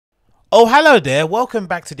Oh, hello there. Welcome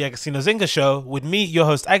back to the Agostinho Zinga show with me, your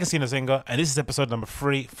host, Agostinho Zinga, and this is episode number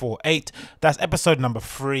 348. That's episode number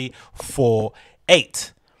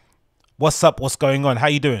 348. What's up? What's going on? How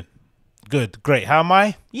you doing? Good, great. How am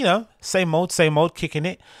I? Same old, kicking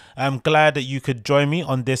it. I'm glad that you could join me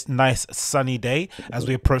on this nice sunny day as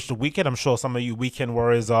we approach the weekend. I'm sure some of you weekend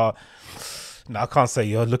warriors are... No, I can't say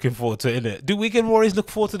you're looking forward to it, innit? Do weekend warriors look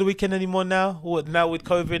forward to the weekend anymore now? Now with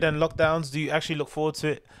COVID and lockdowns, do you actually look forward to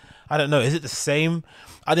it? I don't know. Is it the same?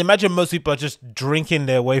 I'd imagine most people are just drinking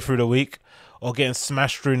their way through the week or getting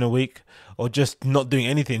smashed during the week or just not doing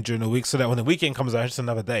anything during the week so that when the weekend comes out, it's just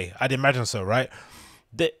another day. I'd imagine so, right?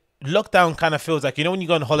 The lockdown kind of feels like, when you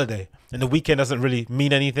go on holiday and the weekend doesn't really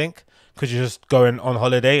mean anything because you're just going on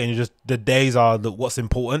holiday and the days are what's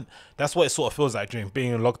important. That's what it sort of feels like during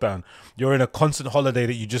being in lockdown. You're in a constant holiday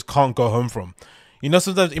that you just can't go home from.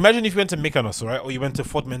 Sometimes imagine if you went to Mykonos, right? Or you went to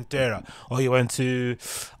Formentera, or you went to,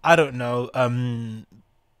 I don't know,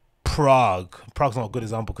 Prague. Prague's not a good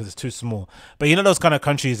example because it's too small. But those kind of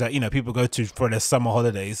countries that, people go to for their summer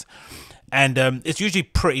holidays. And it's usually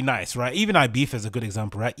pretty nice, right? Even Ibiza is a good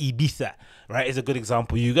example, right? Ibiza, right, is a good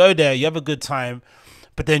example. You go there, you have a good time,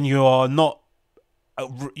 but then you're not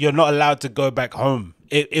allowed to go back home.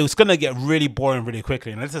 It was going to get really boring really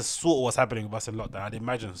quickly. And this is sort of what's happening with us in lockdown. I'd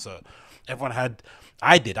imagine so. I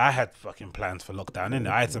had fucking plans for lockdown, and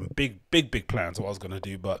I had some big plans of what I was going to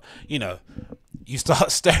do. But, you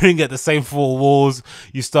start staring at the same four walls.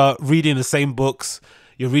 You start reading the same books.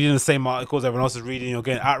 You're reading the same articles everyone else is reading. You're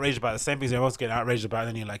getting outraged about the same things everyone's getting outraged about.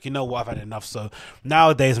 And you're like, you know what? I've had enough. So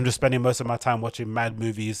nowadays, I'm just spending most of my time watching mad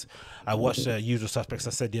movies. I watched Usual Suspects,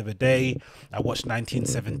 I said the other day. I watched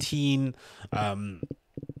 1917.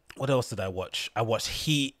 What else did I watch? I watched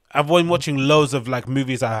Heat. I've been watching loads of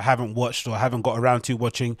movies I haven't watched or I haven't got around to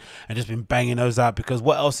watching and just been banging those out because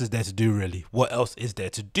what else is there to do, really? What else is there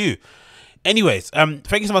to do? Anyways,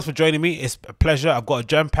 thank you so much for joining me. It's a pleasure. I've got a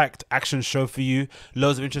jam-packed action show for you.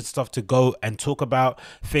 Loads of interesting stuff to go and talk about.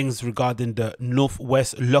 Things regarding the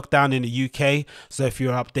Northwest lockdown in the UK. So if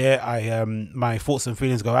you're up there, my thoughts and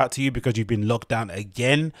feelings go out to you because you've been locked down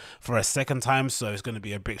again for a second time. So it's going to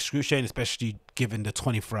be a big excruciating, especially given the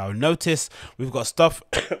 24-hour notice. We've got stuff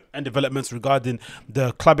and developments regarding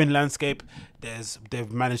the clubbing landscape.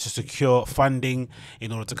 They've managed to secure funding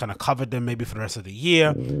in order to kind of cover them maybe for the rest of the year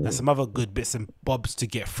and some other good bits and bobs to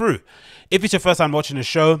get through. If it's your first time watching the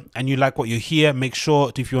show and you like what you hear, make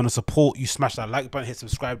sure if you want to support, you smash that like button, hit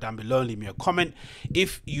subscribe down below, leave me a comment.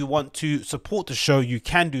 If you want to support the show, you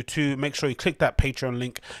can do too. Make sure you click that Patreon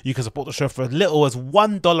link. You can support the show for as little as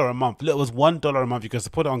 $1 a month. $1 a month. You can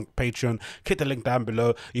support it on Patreon. Click the link down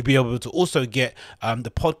below. You'll be able to also get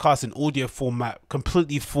the podcast in audio format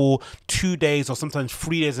completely for 2 days or sometimes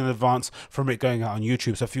 3 days in advance from it going out on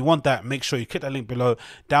YouTube. So if you want that, make sure you click that link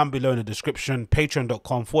down below in the description.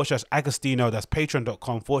 Patreon.com/Agostinho. That's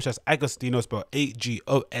Patreon.com/Agostinho, spelled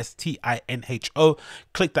Agostinho.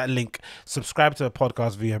 Click that link, subscribe to the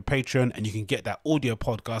podcast via Patreon, and you can get that audio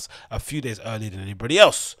podcast a few days earlier than anybody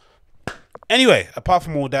else. Anyway, apart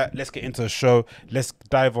from all that, let's get into the show. Let's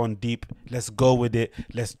dive on deep. Let's go with it.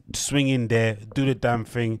 Let's swing in there, do the damn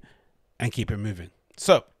thing, and keep it moving.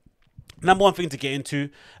 So, number one thing to get into,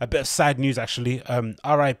 a bit of sad news actually.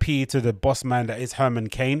 RIP to the boss man that is Herman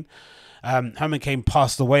Cain. Herman Cain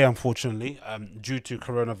passed away, unfortunately, due to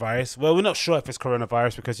coronavirus. Well, we're not sure if it's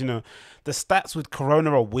coronavirus because, the stats with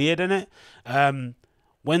corona are weird, innit?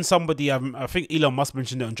 When somebody, I think Elon Musk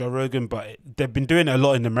mentioned it on Joe Rogan, but they've been doing it a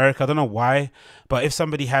lot in America. I don't know why, but if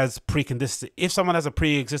someone has a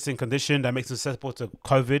pre-existing condition that makes them susceptible to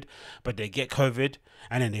COVID, but they get COVID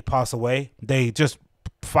and then they pass away, they just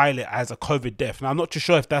file it as a COVID death. Now, I'm not too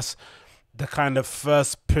sure if that's the kind of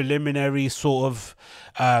first preliminary sort of,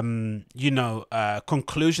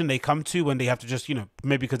 conclusion they come to when they have to just,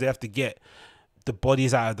 maybe because they have to get the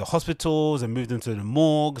bodies out of the hospitals and move them to the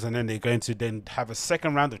morgues, and then they're going to then have a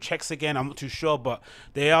second round of checks again. I'm not too sure, but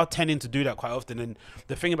they are tending to do that quite often. And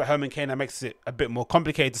the thing about Herman Cain that makes it a bit more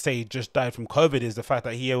complicated to say he just died from COVID is the fact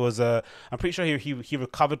that he was I'm pretty sure he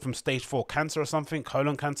recovered from stage 4 cancer or something,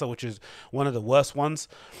 colon cancer, which is one of the worst ones.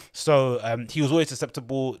 So he was always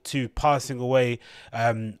susceptible to passing away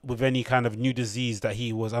with any kind of new disease that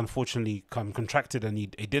he was unfortunately contracted, and he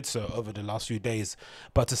did so over the last few days.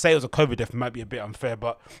 But to say it was a COVID death might be a bit unfair,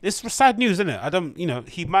 but it's sad news, isn't it?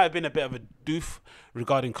 He might have been a bit of a doof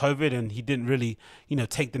regarding COVID and he didn't really,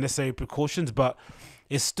 take the necessary precautions, but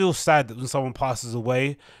it's still sad that when someone passes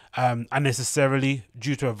away, unnecessarily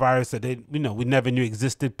due to a virus that we never knew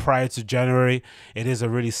existed prior to January. It is a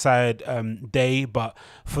really sad day, but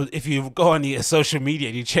if you go on your social media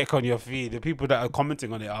and you check on your feed, the people that are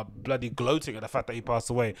commenting on it are bloody gloating at the fact that he passed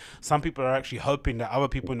away. Some people are actually hoping that other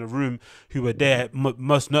people in the room who were there,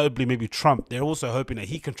 most notably maybe Trump, they're also hoping that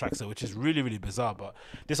he contracts it, which is really, really bizarre. But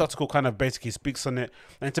this article kind of basically speaks on it,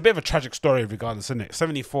 and it's a bit of a tragic story regardless, isn't it?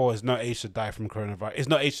 74 is no age to die from coronavirus. It's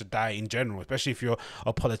no age to die in general, especially if you're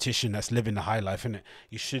a politician that's living the high life, innit?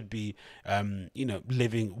 You should be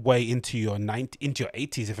living way into your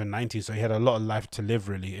 80s, if in 90s. So he had a lot of life to live,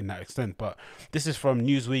 really, in that extent. But this is from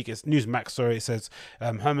Newsweek. It's Newsmax, sorry. It says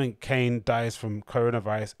Herman Cain dies from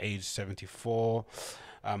coronavirus, age 74.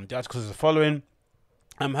 The article is the following.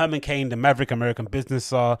 Herman Cain, the maverick American business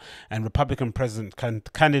czar and Republican president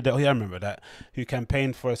candidate, I remember that, who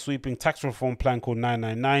campaigned for a sweeping tax reform plan called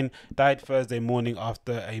 999, died Thursday morning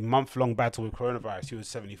after a month-long battle with coronavirus. He was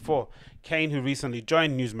 74. Cain, who recently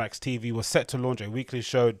joined Newsmax TV, was set to launch a weekly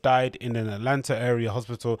show, died in an Atlanta area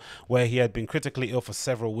hospital where he had been critically ill for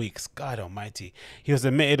several weeks. God almighty. He was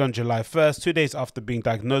admitted on July 1st, 2 days after being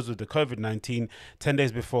diagnosed with the COVID-19, 10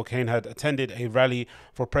 days before Cain had attended a rally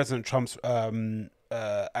for President Trump's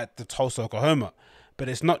at the Tulsa, Oklahoma. But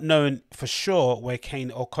it's not known for sure where Cain,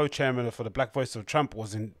 or co-chairman for the Black Voice of Trump,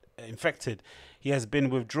 was infected. He has been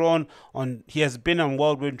on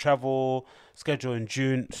whirlwind travel schedule in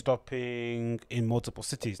June, stopping in multiple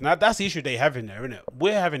cities. Now that's the issue they have in there, isn't it?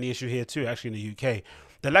 We're having the issue here too, actually, in the UK.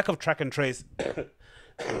 The lack of track and trace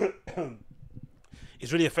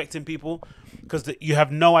is really affecting people because you have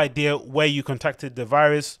no idea where you contacted the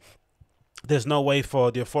virus. There's no way for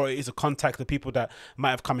the authorities to contact the people that might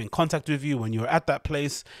have come in contact with you when you were at that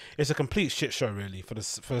place. It's a complete shit show, really, for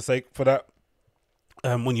that.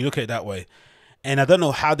 When you look at it that way, and I don't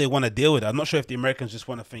know how they want to deal with it. I'm not sure if the Americans just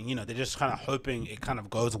want to think, they're just kind of hoping it kind of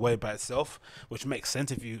goes away by itself, which makes sense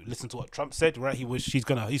if you listen to what Trump said, right? He's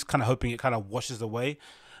kind of hoping it kind of washes away,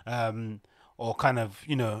 or kind of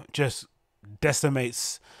just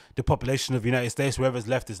decimates the population of the United States. Whoever's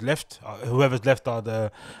left is left. Whoever's left are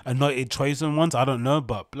the anointed chosen ones. I don't know,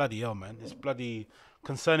 but bloody hell, man, it's bloody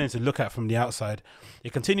concerning to look at from the outside.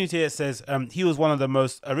 It continues here. It says he was one of the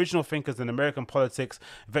most original thinkers in American politics.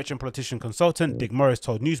 Veteran politician consultant Dick Morris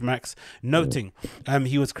told Newsmax, noting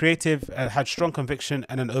he was creative, had strong conviction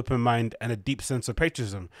and an open mind and a deep sense of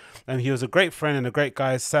patriotism. He was a great friend and a great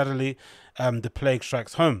guy. Sadly, the plague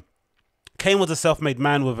strikes home. Cain was a self-made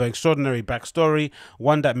man with an extraordinary backstory,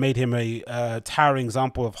 one that made him a towering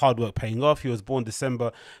example of hard work paying off. He was born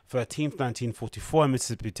December 13th, 1944 in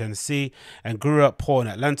Mississippi, Tennessee, and grew up poor in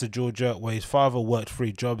Atlanta, Georgia, where his father worked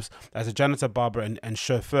 3 jobs as a janitor, barber, and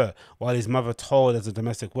chauffeur, while his mother toiled as a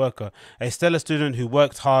domestic worker. A stellar student who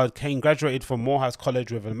worked hard, Cain graduated from Morehouse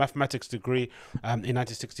College with a mathematics degree in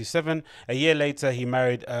 1967. A year later, he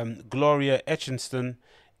married Gloria Etchinson,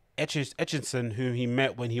 whom he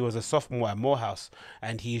met when he was a sophomore at Morehouse,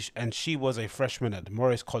 and she was a freshman at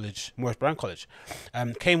Morris Brown College.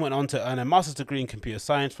 Cain went on to earn a master's degree in computer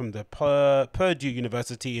science from the Purdue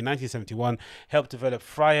University in 1971, helped develop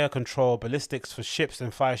fire control ballistics for ships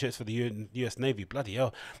and fire ships for the U.S. Navy. Bloody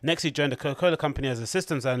hell. Next, he joined the Coca-Cola company as a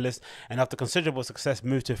systems analyst, and after considerable success,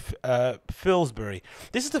 moved to Pillsbury.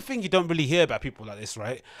 This is the thing you don't really hear about people like this,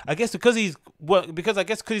 right? I guess because he's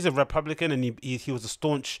a Republican and he was a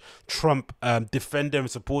staunch Trump defender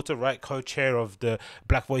and supporter, right? Co-chair of the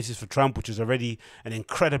Black Voices for Trump, which is already an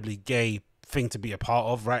incredibly gay thing to be a part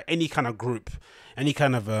of, right? Any kind of group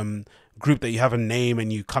that you have a name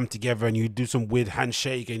and you come together and you do some weird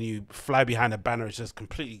handshake and you fly behind a banner, it's just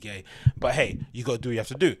completely gay. But hey, you got to do what you have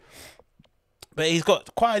to do. But he's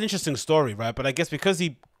got quite an interesting story, right? But I guess because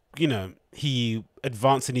he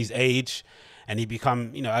advanced in his age, and he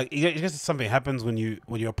become, I guess something happens when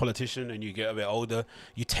you're a politician and you get a bit older.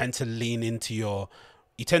 You tend to lean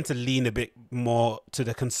a bit more to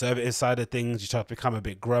the conservative side of things. You start to become a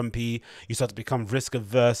bit grumpy. You start to become risk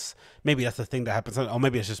averse. Maybe that's the thing that happens, or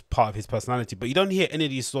maybe it's just part of his personality. But you don't hear any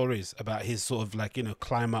of these stories about his sort of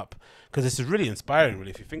climb up, because this is really inspiring,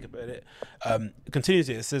 really, if you think about it. It continues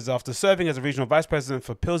here. It says, after serving as a regional vice president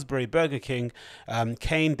for Pillsbury Burger King,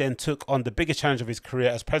 Cain then took on the biggest challenge of his career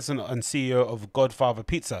as president and CEO of Godfather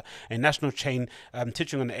Pizza, a national chain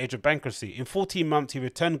teetering on the edge of bankruptcy. In 14 months, he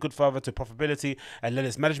returned Godfather to profitability and led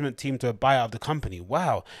its management team to a buyout of the company.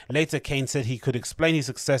 Wow. Later, Cain said he could explain his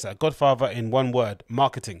success at Godfather in one word: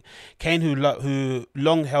 marketing. Cain, who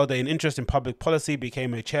long held an interest in public policy,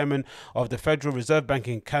 became a chairman of the Federal Reserve Bank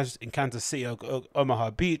in Kansas City,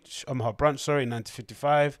 Omaha Branch, in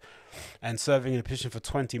 1955. and serving in a position for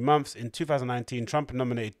 20 months. In 2019, Trump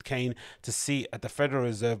nominated Cain to seat at the Federal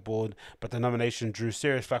Reserve Board, but the nomination drew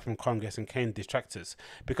serious flack from Congress and Cain detractors.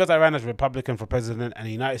 Because I ran as a Republican for president and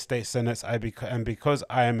the United States Senate, and because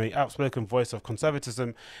I am an outspoken voice of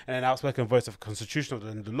conservatism and an outspoken voice of constitutional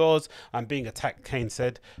the laws, I'm being attacked, Cain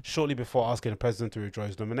said, shortly before asking the president to withdraw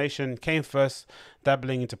his nomination. Cain first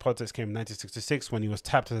dabbling into politics came in 1966 when he was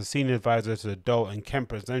tapped as a senior advisor to the Dole and Kemp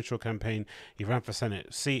presidential campaign. He ran for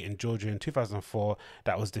Senate seat in Georgia in 2004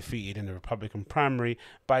 that was defeated in the Republican primary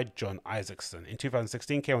by John Isaacson. In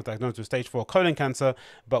 2016, Cain was diagnosed with stage 4 colon cancer,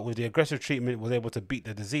 but with the aggressive treatment was able to beat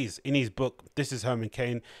the disease. In his book, This is Herman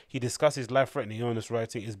Cain, he discussed his life-threatening illness,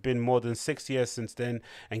 writing, "It's been more than 6 years since then,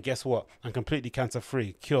 and guess what? I'm completely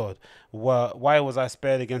cancer-free, cured. Why was I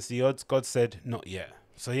spared against the odds? God said, not yet."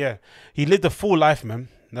 So yeah, he lived a full life, man.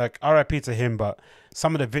 Like, RIP to him, but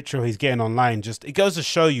some of the vitriol he's getting online, just, it goes to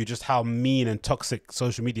show you just how mean and toxic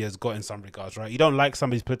social media has got in some regards, right? You don't like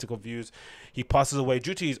somebody's political views, he passes away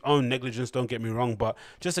due to his own negligence, don't get me wrong, but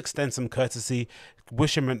just extend some courtesy,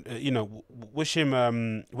 wish him, wish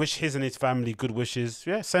his and his family good wishes.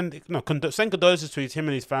 Yeah, send condolences to him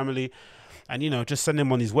and his family, and just send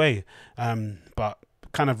him on his way. But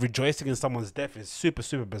kind of rejoicing in someone's death is super,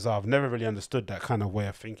 super bizarre. I've never really understood that kind of way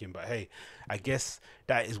of thinking, but hey, I guess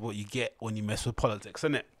that is what you get when you mess with politics,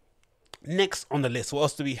 isn't it? Next on the list, what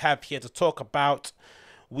else do we have here to talk about?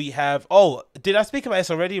 We have, did I speak about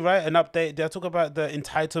this already, right? An update. Did I talk about the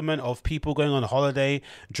entitlement of people going on holiday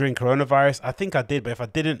during coronavirus? I think I did, but if I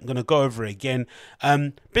didn't, I'm going to go over it again.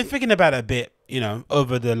 Been thinking about it a bit,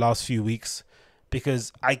 over the last few weeks,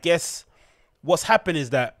 because I guess what's happened is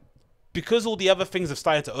that because all the other things have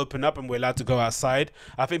started to open up and we're allowed to go outside,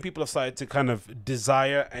 I think people have started to kind of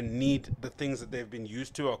desire and need the things that they've been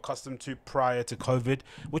used to or accustomed to prior to COVID,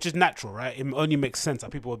 which is natural, right? It only makes sense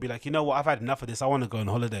that people will be like, you know what, I've had enough of this. I want to go on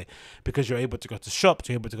holiday, because you're able to go to shops,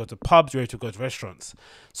 you're able to go to pubs, you're able to go to restaurants.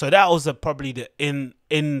 So that was probably in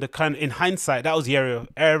hindsight, that was the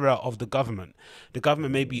era of the government. The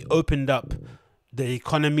government maybe opened up the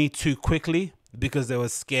economy too quickly, because they were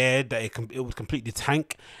scared that it would completely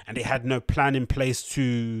tank, and they had no plan in place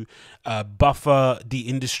to buffer the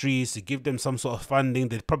industries, to give them some sort of funding.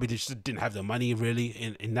 They probably just didn't have the money really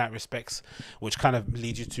in that respects, which kind of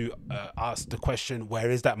leads you to ask the question, where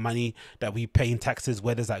is that money that we pay in taxes?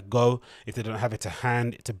 Where does that go if they don't have it to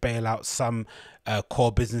hand to bail out some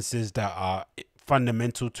core businesses that are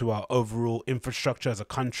fundamental to our overall infrastructure as a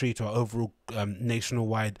country, to our overall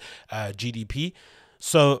nationwide GDP?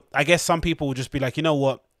 So I guess some people will just be like, you know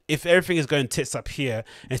what, if everything is going tits up here,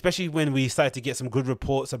 and especially when we started to get some good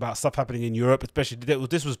reports about stuff happening in Europe, especially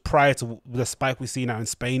this was prior to the spike we see now in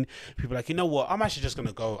Spain, people are like, you know what, I'm actually just going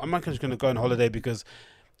to go. I'm not just going to go on holiday because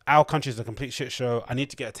our country is a complete shit show. I need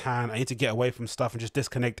to get a tan. I need to get away from stuff and just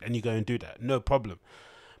disconnect, and you go and do that. No problem.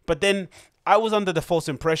 But then I was under the false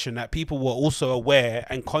impression that people were also aware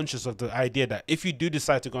and conscious of the idea that if you do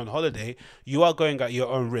decide to go on holiday, you are going at your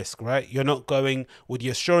own risk, right? You're not going with the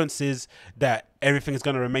assurances that everything is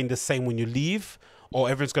going to remain the same when you leave, or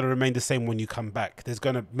everything's going to remain the same when you come back. There's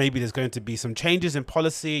going to be some changes in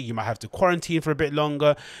policy. You might have to quarantine for a bit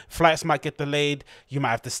longer. Flights might get delayed. You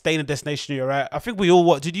might have to stay in the destination you're at. I think we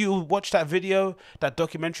all did you watch that video, that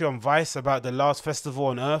documentary on Vice about the last festival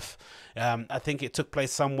on Earth? I think it took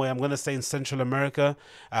place somewhere, I'm going to say in Central America.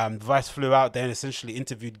 Vice flew out there and essentially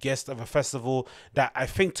interviewed guests of a festival that I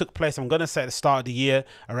think took place, I'm going to say at the start of the year,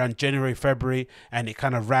 around January, February, and it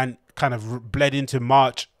kind of bled into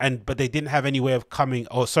March, but they didn't have any way of they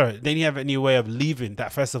didn't have any way of leaving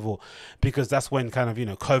that festival, because that's when kind of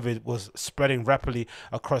COVID was spreading rapidly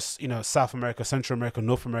across South America, Central America,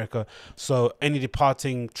 North America. So any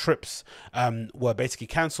departing trips were basically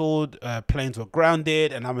cancelled, planes were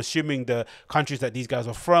grounded, and I'm assuming the countries that these guys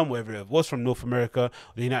were from, whether it was from North America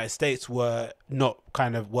or the United States, were not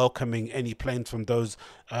kind of welcoming any planes from those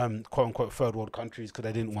quote unquote third world countries, because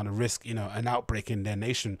they didn't want to risk an outbreak in their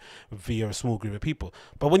nation via a small group of people.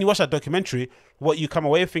 But when you watch that documentary, what you come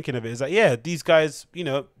away thinking of it is that, yeah, these guys,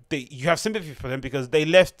 you have sympathy for them because they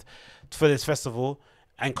left for this festival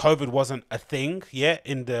and COVID wasn't a thing yet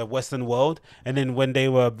in the Western world. And then when they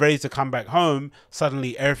were ready to come back home,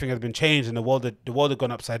 suddenly everything had been changed and the world had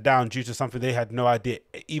gone upside down due to something they had no idea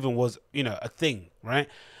even was, a thing, right?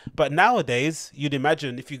 But nowadays, you'd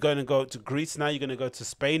imagine if you're going to go to Greece now, you're going to go to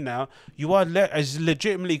Spain now, you are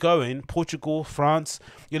legitimately going, Portugal, France,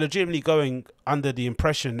 you're legitimately going under the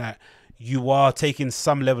impression that you are taking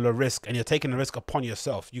some level of risk, and you're taking the risk upon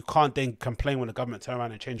yourself. You can't then complain when the government turn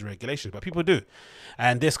around and change the regulations, but people do.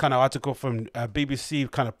 And this kind of article from BBC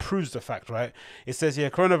kind of proves the fact, right? It says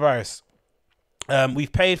here, coronavirus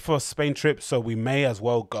We've paid for a Spain trip, so we may as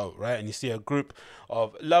well go, right? And you see a group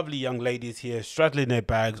of lovely young ladies here straddling their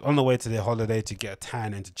bags on the way to their holiday to get a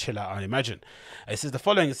tan and to chill out, I imagine. It says the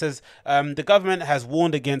following. It says, the government has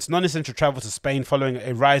warned against non-essential travel to Spain following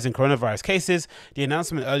a rise in coronavirus cases. The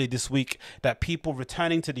announcement earlier this week that people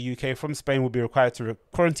returning to the UK from Spain will be required to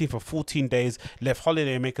quarantine for 14 days left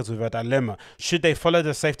holidaymakers with a dilemma. Should they follow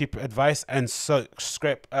the safety advice and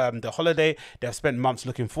scrap the holiday they have spent months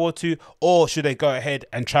looking forward to, or should they go ahead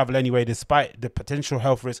and travel anyway despite the potential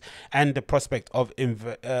health risk and the prospect of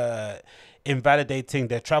invalidating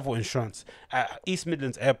their travel insurance? At East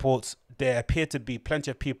Midlands airports, there appear to be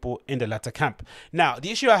plenty of people in the latter camp. Now,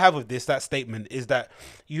 the issue I have with that statement is that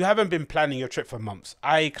you haven't been planning your trip for months.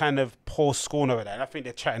 I kind of pour scorn over that, and I think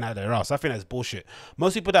they're chatting out their ass. I think that's bullshit.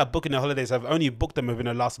 Most people that are booking their holidays have only booked them within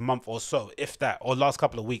the last month or so, if that, or last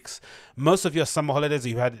couple of weeks. Most of your summer holidays that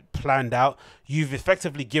you had planned out, you've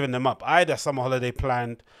effectively given them up. I had a summer holiday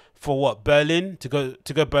planned for what, Berlin, to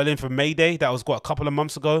go Berlin for May Day. That was what, a couple of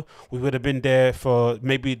months ago. We would have been there for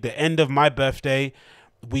maybe the end of my birthday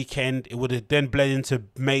weekend. It would have then bled into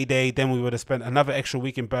May Day. Then we would have spent another extra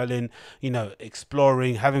week in Berlin, you know,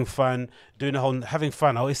 exploring, having fun, doing the whole having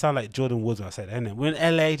fun. I always sound like Jordan Woods when I said that, innit? We're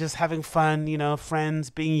in LA just having fun, you know,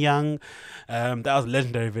 friends, being young. That was a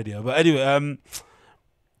legendary video. But anyway,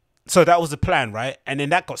 so that was the plan, right? And then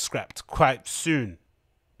that got scrapped quite soon.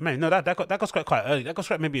 Man, no, that got scrapped quite early. That got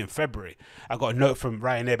scrapped maybe in February. I got a note from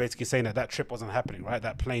Ryanair basically saying that trip wasn't happening, right?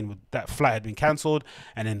 That flight had been cancelled,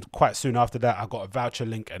 and then quite soon after that, I got a voucher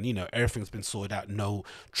link, and you know everything's been sorted out. No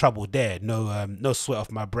trouble there. No sweat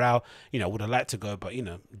off my brow. You know, would have liked to go, but you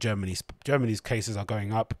know, Germany's cases are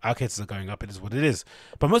going up. Our cases are going up. It is what it is.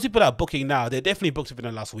 But most people that are booking now, they're definitely booked within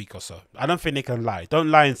the last week or so. I don't think they can lie. Don't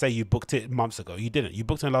lie and say you booked it months ago. You didn't. You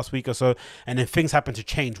booked it in the last week or so, and then things happen to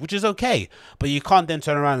change, which is okay. But you can't then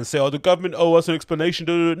turn around and say, oh, the government owe us an explanation.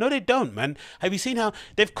 No, they don't, man. Have you seen how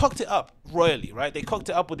they've cocked it up royally, right? They cocked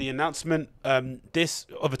it up with the announcement this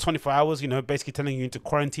over 24 hours, you know, basically telling you to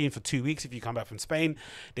quarantine for 2 weeks if you come back from Spain.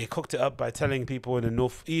 They cocked it up by telling people in the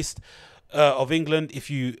northeast of England, if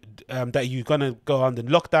you that you're gonna go under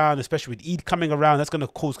lockdown, especially with Eid coming around, that's gonna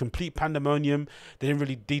cause complete pandemonium. They didn't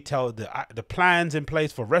really detail the plans in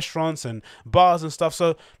place for restaurants and bars and stuff.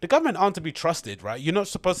 So the government aren't to be trusted, right? You're not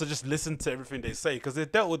supposed to just listen to everything they say because they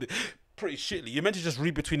dealt with it pretty shitly. You're meant to just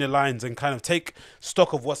read between the lines and kind of take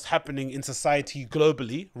stock of what's happening in society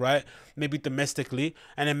globally, right? Maybe domestically,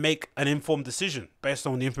 and then make an informed decision based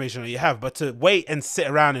on the information that you have. But to wait and sit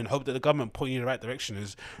around and hope that the government point you in the right direction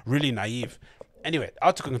is really naive. Anyway, the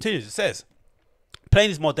article continues. It says,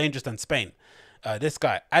 plane is more dangerous than Spain. This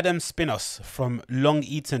guy, Adam Spinos from Long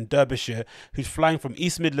Eaton, Derbyshire, who's flying from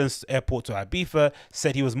East Midlands Airport to Ibiza,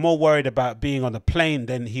 said he was more worried about being on the plane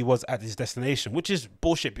than he was at his destination, which is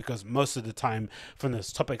bullshit because most of the time from the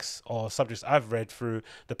topics or subjects I've read through,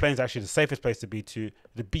 the plane's actually the safest place to be to.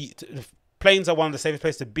 The planes are one of the safest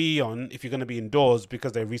places to be on if you're going to be indoors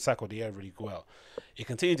because they recycle the air really well. He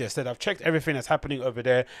continued to say, I've checked everything that's happening over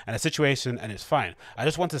there and the situation, and it's fine. I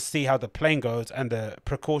just want to see how the plane goes and the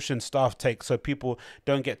precautions staff take so people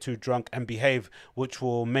don't get too drunk and behave, which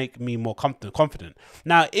will make me more confident.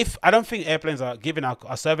 Now, if I don't think airplanes are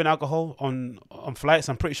serving alcohol on flights,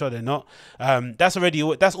 I'm pretty sure they're not. That's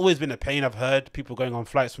always been a pain I've heard. People going on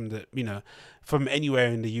flights from anywhere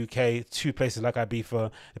in the UK to places like Ibiza,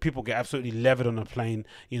 the people get absolutely levered on a plane,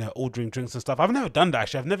 ordering drinks and stuff. I've never done that,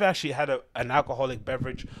 actually. I've never actually had an alcoholic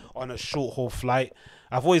beverage on a short haul flight.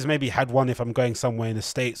 I've always maybe had one if I'm going somewhere in the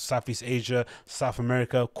States, Southeast Asia, South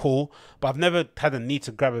America, cool. But I've never had a need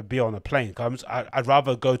to grab a beer on a plane. I'd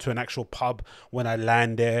rather go to an actual pub when I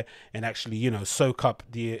land there and actually, soak up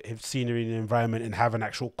the scenery and the environment and have an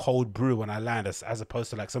actual cold brew when I land as opposed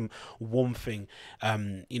to like some warm thing,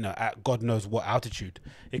 at God knows what altitude.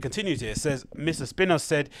 It continues here. It says, Mr. Spinos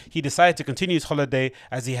said he decided to continue his holiday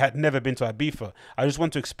as he had never been to Ibiza. I just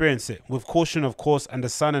want to experience it with caution, of course, and the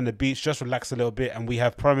sun and the beach, just relax a little bit, and we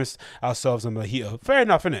have promised ourselves a mojito. Fair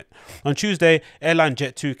enough, innit? On Tuesday, airline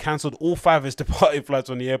Jet2 cancelled all 5 of its departing flights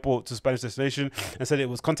from the airport to Spanish destination and said it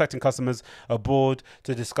was contacting customers aboard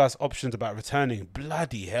to discuss options about returning.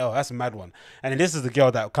 Bloody hell, that's a mad one. And then this is the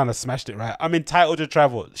girl that kind of smashed it, right? I'm entitled to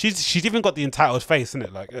travel. She's even got the entitled face, isn't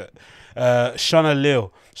it? Like, Shauna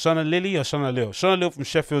Lil from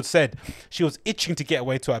Sheffield said she was itching to get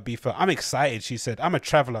away to Ibiza. I'm excited, she said. I'm a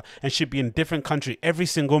traveller and should be in a different country every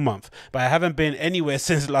single month, but I haven't been anywhere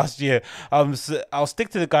since last year. I'll stick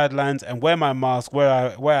to the guidelines and wear my mask where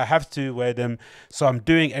I have to wear them. So I'm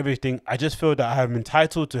doing everything. I just feel that I'm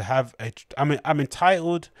entitled to have I'm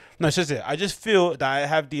entitled. No, it's just it. I just feel that I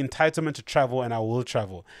have the entitlement to travel and I will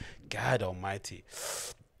travel. God almighty.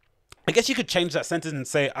 I guess you could change that sentence and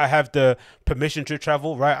say, I have the permission to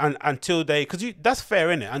travel, right? And until they, because that's fair,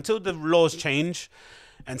 innit? Until the laws change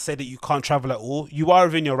and say that you can't travel at all, you are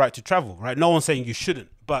within your right to travel, right? No one's saying you shouldn't,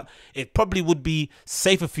 but it probably would be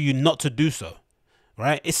safer for you not to do so,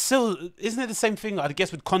 right? It's still, isn't it the same thing, I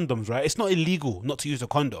guess, with condoms, right? It's not illegal not to use a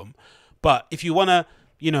condom, but if you want to,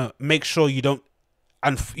 you know, make sure you don't,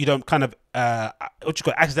 and you don't kind of,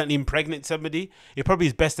 accidentally impregnate somebody, it probably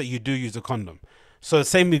is best that you do use a condom. So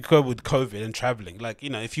same we go with COVID and traveling. Like, you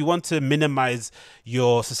know, if you want to minimize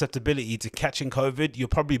your susceptibility to catching COVID, you're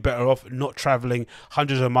probably better off not traveling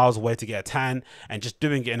hundreds of miles away to get a tan and just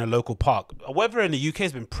doing it in a local park. Weather in the UK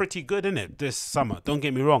has been pretty good, isn't it, this summer? Don't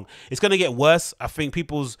get me wrong. It's going to get worse. I think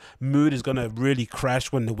people's mood is going to really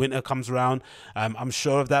crash when the winter comes around. I'm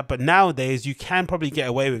sure of that. But nowadays, you can probably get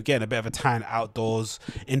away with getting a bit of a tan outdoors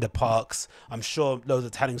in the parks. I'm sure loads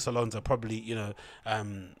of tanning salons are probably, you know,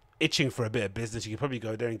 itching for a bit of business. You can probably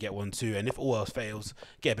go there and get one too, and if all else fails,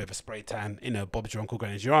 get a bit of a spray tan, you know, Bob's your uncle,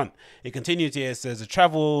 Granny's your aunt. It continues here. It says the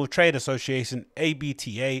Travel Trade Association,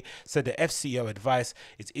 ABTA, said the FCO advice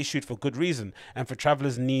is issued for good reason and for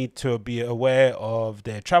travelers need to be aware of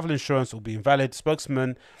their travel insurance will be invalid.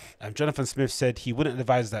 Spokesman Jonathan Smith said he wouldn't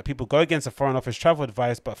advise that people go against the Foreign Office travel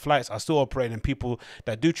advice, but flights are still operating and people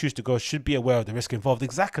that do choose to go should be aware of the risk involved.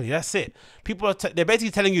 Exactly, that's it. People are they're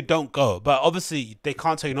basically telling you don't go, but obviously they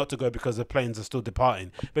can't tell you not to go because the planes are still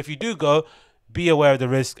departing. But if you do go, be aware of the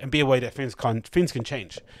risk and be aware that things can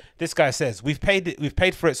change. This guy says we've paid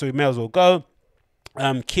for it, so we may as well go.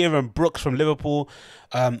 Kieran Brooks from Liverpool,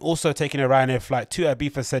 also taking a Ryanair flight to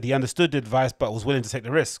Ibiza, said he understood the advice but was willing to take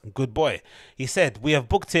the risk. Good boy. He said we have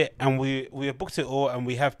booked it and we have booked it all and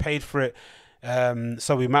we have paid for it.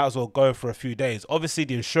 So we might as well go for a few days. Obviously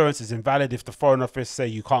the insurance is invalid if the Foreign Office say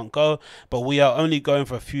you can't go, but we are only going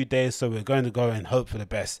for a few days, so we're going to go and hope for the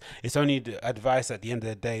best. It's only the advice at the end of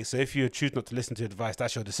the day, so if you choose not to listen to advice,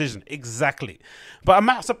 that's your decision. Exactly. But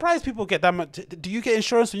I'm surprised people get that much. Do you get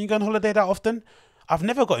insurance when you go on holiday that often? I've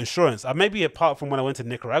never got insurance. Maybe apart from when I went to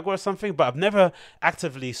Nicaragua or something, but I've never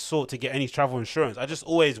actively sought to get any travel insurance. I just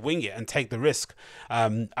always wing it and take the risk.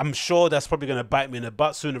 I'm sure that's probably going to bite me in the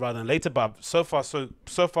butt sooner rather than later, but so far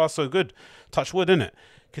so good. Touch wood, innit?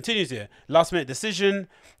 Continues here. Last minute decision.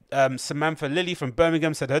 Samantha Lilly from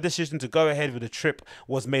Birmingham said her decision to go ahead with the trip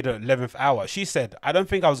was made at 11th hour. She said, I don't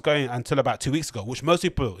think I was going until about 2 weeks ago, which most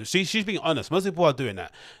people, she's being honest. Most people are doing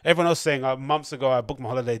that. Everyone else saying months ago I booked my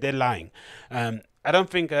holiday. They're lying. I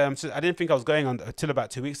don't think I didn't think I was going on until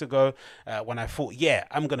about 2 weeks ago when I thought, yeah,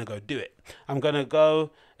 I'm gonna go do it. I'm gonna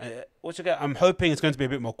go. I'm hoping it's going to be a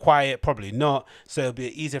bit more quiet. Probably not. So it'll be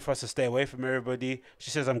easier for us to stay away from everybody. She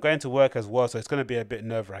says I'm going to work as well, so it's going to be a bit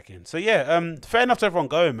nerve wracking. So yeah, fair enough to everyone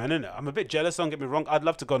going, man. Isn't it? I'm a bit jealous. Don't get me wrong. I'd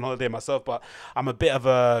love to go on holiday myself, but I'm a bit of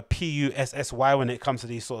a PUSSY when it comes to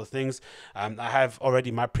these sort of things. I have already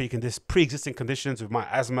my pre-existing conditions with my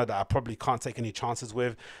asthma that I probably can't take any chances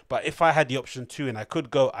with. But if I had the option to and I could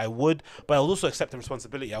go, I would. But I'll also accept the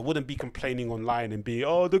responsibility. I wouldn't be complaining online and be,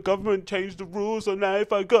 oh, the government changed the rules, so now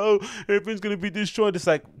if I go, everything's going to be destroyed. It's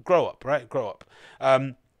like, grow up, right? Grow up.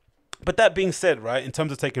 But that being said, right, in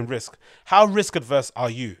terms of taking risk, how risk adverse are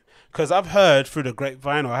you? Because I've heard through the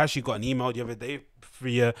grapevine, or I actually got an email the other day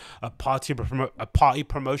via a party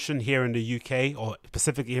promotion here in the UK, or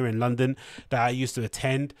specifically here in London, that I used to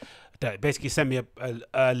attend, that basically sent me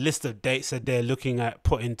a list of dates that they're looking at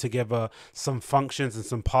putting together some functions and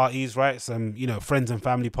some parties, right? Some, you know, friends and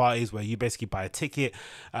family parties where you basically buy a ticket.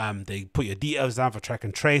 They put your details down for track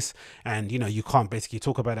and trace, and, you know, you can't basically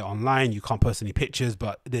talk about it online. You can't post any pictures,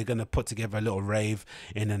 but they're going to put together a little rave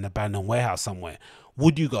in an abandoned warehouse somewhere.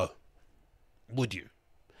 Would you go? Would you?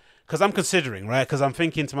 Because I'm considering, right? Because I'm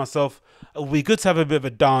thinking to myself, it would be good to have a bit of a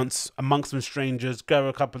dance amongst some strangers, grab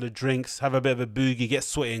a couple of drinks, have a bit of a boogie, get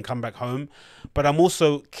sweaty and come back home. But I'm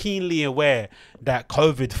also keenly aware that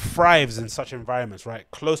COVID thrives in such environments, right?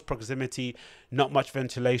 Close proximity, not much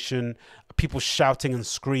ventilation, people shouting and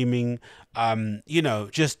screaming, you know,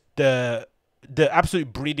 just the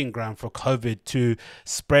absolute breeding ground for COVID to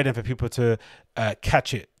spread and for people to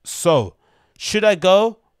catch it. So should I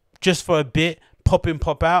go just for a bit, pop in,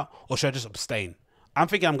 pop out, or should I just abstain? I'm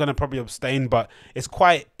thinking I'm going to probably abstain, but it's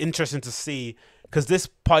quite interesting to see, because this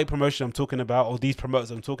party promotion I'm talking about, or these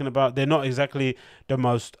promoters I'm talking about, they're not exactly the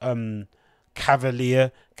most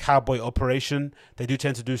cavalier cowboy operation. They do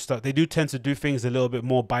tend to do stuff. They do tend to do things a little bit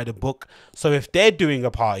more by the book. So if they're doing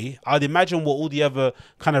a party, I'd imagine what all the other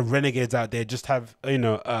kind of renegades out there just have, you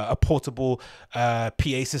know, a portable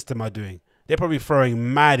PA system are doing. they're probably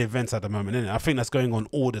throwing mad events at the moment, isn't it? I think that's going on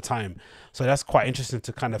all the time. So that's quite interesting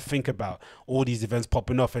to kind of think about all these events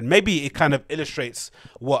popping off. And maybe it kind of illustrates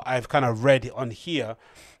what I've kind of read on here,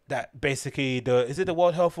 that basically the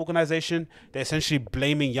World Health Organization, they're essentially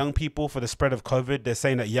blaming young people for the spread of COVID. They're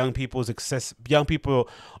saying that young people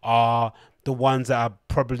are the ones that are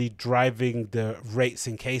probably driving the rates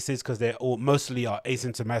in cases, because they're all mostly are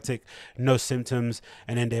asymptomatic, no symptoms,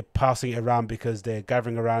 and then they're passing it around because they're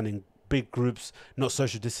gathering around in big groups, not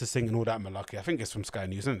social distancing and all that malarkey. I think it's from Sky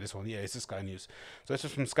News, isn't it, this one? Yeah, it's just Sky News. So it's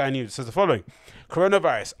just from Sky News. It says the following: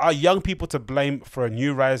 coronavirus, are young people to blame for a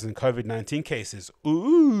new rise in COVID-19 cases?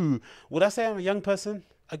 Ooh, would I say I'm a young person?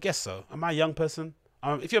 I guess so. Am I a young person?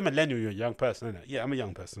 If you're a millennial, you're a young person, isn't it? Yeah, I'm a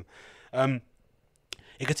young person.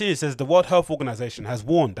 It continues, says the World Health Organization has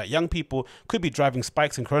warned that young people could be driving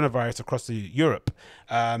spikes in coronavirus across Europe,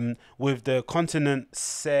 with the continent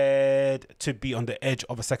said to be on the edge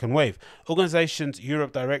of a second wave. Organization's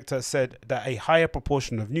Europe director said that a higher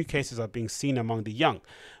proportion of new cases are being seen among the young.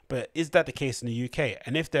 But is that the case in the UK?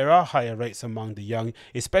 And if there are higher rates among the young,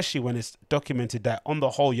 especially when it's documented that on the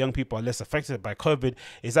whole young people are less affected by COVID,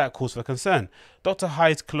 is that a cause for concern? Dr.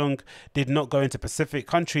 Heis Klung did not go into specific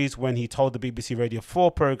countries when he told the BBC Radio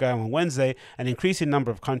 4 program on Wednesday an increasing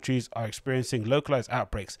number of countries are experiencing localized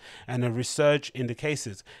outbreaks and a resurge in the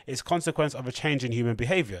cases. It's a consequence of a change in human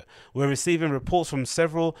behavior. We're receiving reports from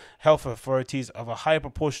several health authorities of a higher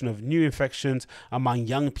proportion of new infections among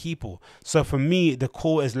young people. So for me, the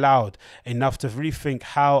call is loud enough to rethink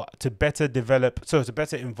how to better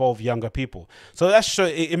involve younger people. So that's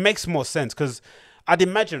it makes more sense, because I'd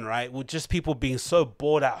imagine, right, with just people being so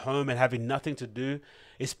bored at home and having nothing to do,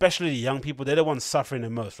 especially the young people, they're the ones suffering the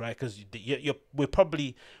most, right? Because we've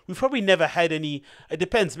probably never had any. It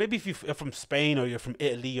depends. Maybe if you're from Spain or you're from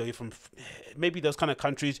Italy or you're from maybe those kind of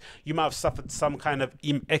countries, you might have suffered some kind of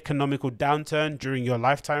economical downturn during your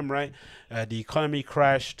lifetime, right? The economy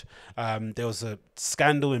crashed. There was a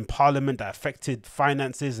scandal in Parliament that affected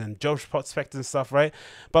finances and job prospects and stuff, right?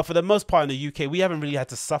 But for the most part in the UK, we haven't really had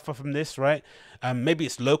to suffer from this, right? Maybe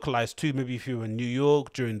it's localized too. Maybe if you were in New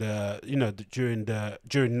York during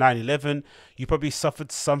 9/11, you probably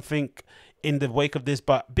suffered something in the wake of this.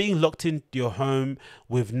 But being locked in your home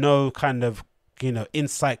with no kind of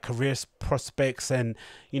insight, career prospects, and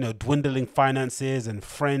dwindling finances and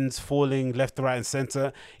friends falling left, right, and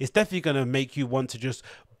center, it's definitely going to make you want to just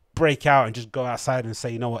break out and just go outside and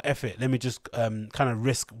say, you know what, F it, let me just kind of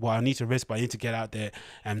risk what I need to risk, but I need to get out there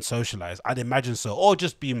and socialize. I'd imagine so. Or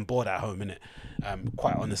just being bored at home, innit?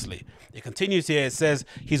 Quite honestly. It continues here. It says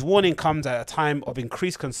his warning comes at a time of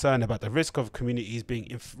increased concern about the risk of communities being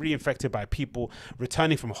reinfected by people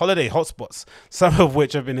returning from holiday hotspots, some of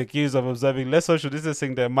which have been accused of observing less social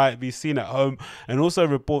distancing than might be seen at home, and also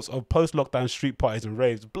reports of post-lockdown street parties and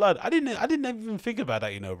raves. Blood, I didn't even think about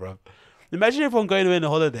that, bro. Imagine everyone going away on a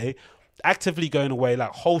holiday, actively going away,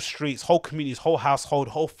 like whole streets, whole communities, whole household,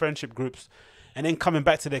 whole friendship groups, and then coming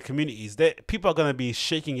back to their communities. People are going to be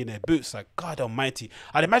shaking in their boots like, God almighty.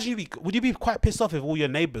 I'd imagine would you be quite pissed off if all your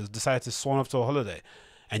neighbors decided to swan off to a holiday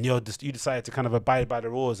and you decided to kind of abide by the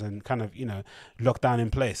rules and kind of, lock down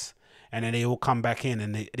in place. And then they all come back in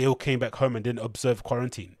and they all came back home and didn't observe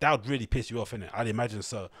quarantine. That would really piss you off, innit? I'd imagine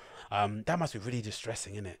so. That must be really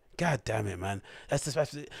distressing, innit? God damn it, man.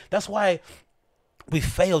 That's why we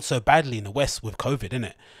failed so badly in the West with COVID,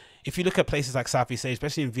 innit? If you look at places like Southeast Asia,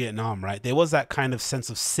 especially in Vietnam, right, there was that kind of sense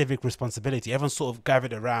of civic responsibility. Everyone sort of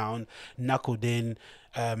gathered around, knuckled in,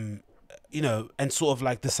 and sort of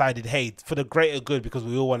like decided, hey, for the greater good, because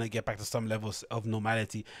we all want to get back to some levels of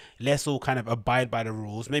normality, let's all kind of abide by the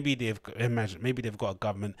rules. Maybe they've got a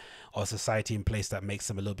government or society in place that makes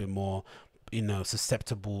them a little bit more,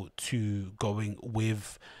 susceptible to going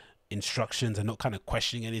with instructions and not kind of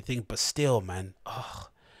questioning anything. But still, man,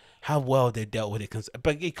 how well they dealt with it.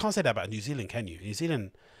 But you can't say that about New Zealand, can you? New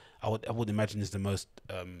Zealand, I would imagine, is the most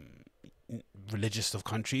religious of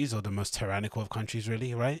countries, or the most tyrannical of countries,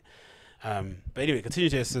 really, right? But anyway,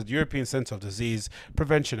 continues here. It says the European Centre of Disease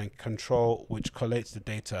Prevention and Control, which collates the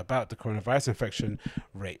data about the coronavirus infection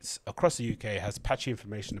rates across the UK, has patchy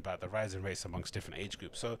information about the rising rates amongst different age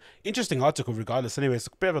groups. So interesting article regardless. Anyway, it's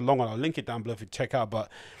a bit of a long one. I'll link it down below if you check out,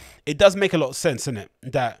 but it does make a lot of sense, isn't it?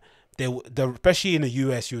 That especially in the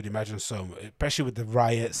US, you would imagine so, especially with the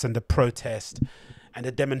riots and the protest and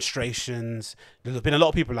the demonstrations. There's been a lot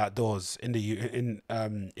of people outdoors in the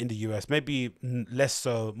US, maybe less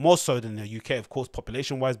so, more so than the UK, of course,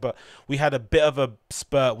 population wise. But we had a bit of a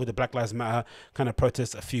spurt with the Black Lives Matter kind of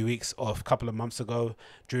protests a couple of months ago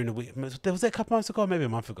during the week. Was it a couple of months ago, maybe a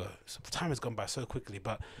month ago? So time has gone by so quickly,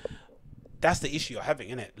 but that's the issue you're having,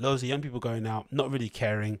 isn't it? Loads of young people going out, not really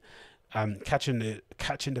caring. catching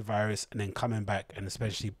the virus and then coming back and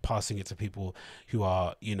especially passing it to people who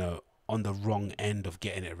are, you know, on the wrong end of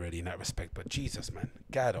getting it really in that respect. But Jesus, man,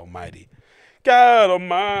 God Almighty, God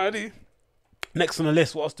Almighty. Next on the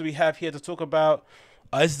list, what else do we have here to talk about?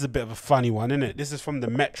 This is a bit of a funny one, isn't it? This is from the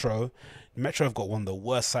Metro. Metro have got one of the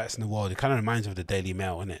worst sites in the world. It kind of reminds me of the Daily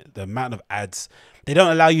Mail, isn't it? The amount of ads. They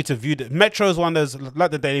don't allow you to view the Metro is one that's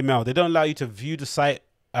like the Daily Mail. They don't allow you to view the site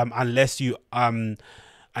unless you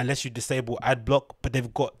disable ad block. But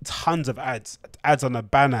they've got tons of ads on the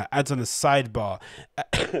banner, ads on the sidebar,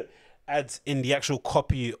 ads in the actual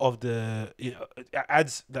copy of the, you know,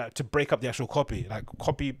 ads that to break up the actual copy, like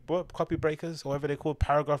copy breakers, or whatever they're called,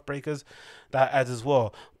 paragraph breakers. That ads as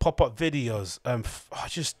well. Pop-up videos.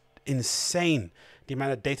 Just insane the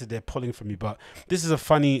amount of data they're pulling from you. But this is a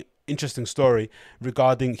funny, interesting story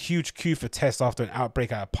regarding huge queue for tests after an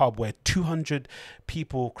outbreak at a pub where 200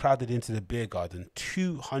 people crowded into the beer garden.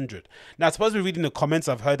 200. Now, I suppose we're reading the comments.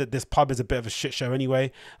 I've heard that this pub is a bit of a shit show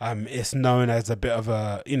anyway. It's known as a bit of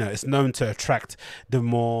a, you know, it's known to attract the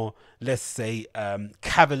more, let's say,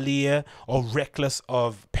 cavalier or reckless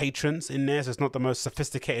of patrons in there. So it's not the most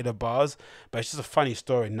sophisticated of bars, but it's just a funny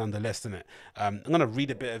story nonetheless, isn't it? I'm going to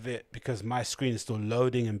read a bit of it because my screen is still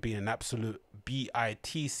loading and being an absolute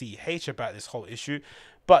bitch about this whole issue.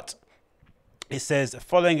 But it says,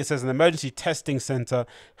 an emergency testing center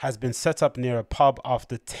has been set up near a pub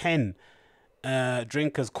after 10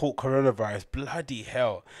 drinkers caught coronavirus. Bloody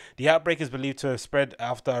hell. The outbreak is believed to have spread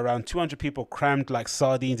after around 200 people crammed like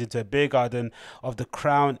sardines into a beer garden of the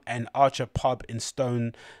Crown and Archer pub in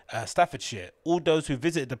Stone, Staffordshire. All those who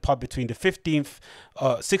visited the pub between the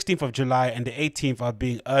 16th of July and the 18th are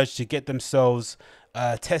being urged to get themselves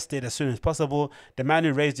tested as soon as possible. The man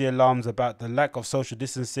who raised the alarms about the lack of social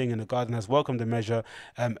distancing in the garden has welcomed the measure.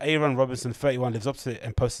 Aaron Robinson, 31, lives up to it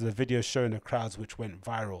and posted a video showing the crowds, which went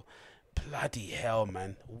viral. Bloody hell,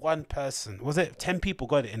 man. One person, was it 10 people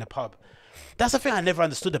got it in a pub? That's the thing I never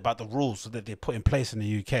understood about the rules that they put in place in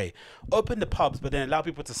the UK. Open the pubs, but then allow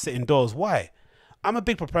people to sit indoors. Why? I'm a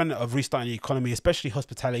big proponent of restarting the economy, especially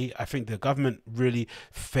hospitality. I think the government really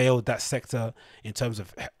failed that sector in terms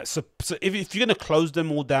of... So if you're going to close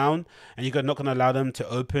them all down and you're not going to allow them to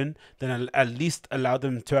open, then at least allow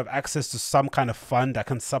them to have access to some kind of fund that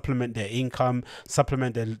can supplement their income,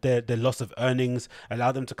 supplement their loss of earnings,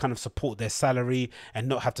 allow them to kind of support their salary and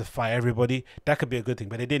not have to fire everybody. That could be a good thing,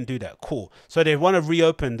 but they didn't do that. Cool. So they want to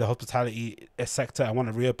reopen the hospitality sector and want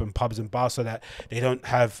to reopen pubs and bars so that they don't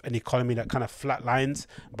have an economy that kind of flatlines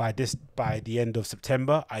by the end of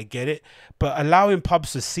September. I get it, but allowing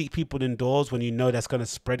pubs to seat people indoors when you know that's going to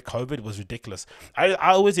spread COVID was ridiculous. I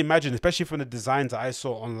always imagine, especially from the designs that I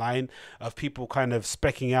saw online of people kind of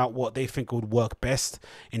specking out what they think would work best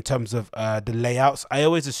in terms of the layouts, I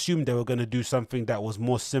always assumed they were going to do something that was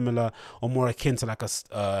more similar or more akin to like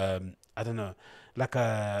a I don't know, like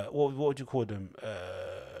a what would you call them,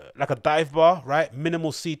 like a dive bar, right?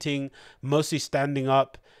 Minimal seating, mostly standing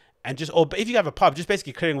up. And just, or if you have a pub, just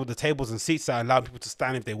basically clearing all the tables and seats that allow people to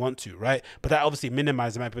stand if they want to, right? But that obviously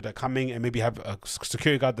minimizes the amount of people that are coming, and maybe have a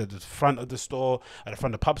security guard at the front of the store, at the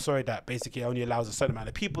front of the pub, sorry, that basically only allows a certain amount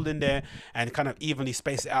of people in there and kind of evenly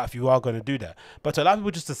space it out if you are going to do that. But to allow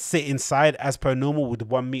people just to sit inside as per normal with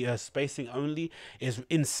 1 meter spacing only is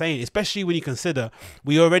insane, especially when you consider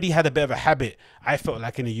we already had a bit of a habit. I felt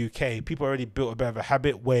like in the UK, people already built a bit of a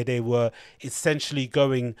habit where they were essentially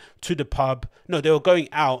going to the pub. No, they were going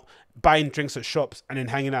out, buying drinks at shops and then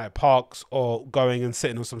hanging out at parks, or going and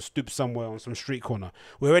sitting on some stoop somewhere on some street corner.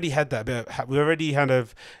 We already had that bit. We already kind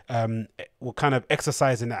of were kind of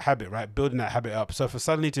exercising that habit, right? Building that habit up. So for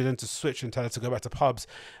suddenly to then to switch and tell us to go back to pubs,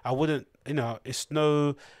 I wouldn't, you know, it's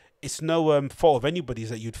no fault of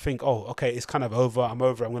anybody's that you'd think, oh, okay, it's kind of over, I'm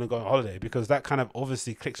going to go on holiday, because that kind of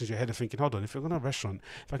obviously clicks into your head of thinking, hold on, if you're going to a restaurant,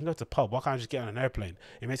 if I can go to a pub, why can't I just get on an airplane?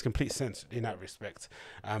 It makes complete sense in that respect.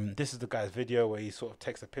 This is the guy's video where he sort of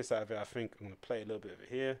takes a piss out of it. I think I'm going to play a little bit of it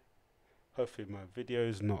here. Hopefully my video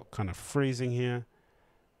is not kind of freezing here.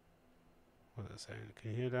 What is it saying?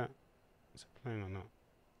 Can you hear that? Is it playing or not?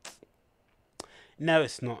 No,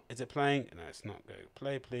 it's not. Is it playing? No, it's not. Go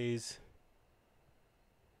play, please.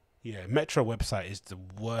 Yeah, Metro website is the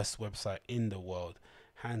worst website in the world,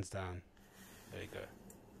 hands down. There you go.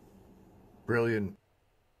 Brilliant.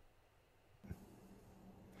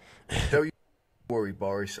 Don't you worry,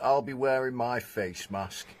 Boris. I'll be wearing my face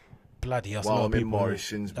mask. Bloody hell, while I'm in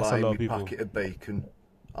Morrison's buying me packet of bacon.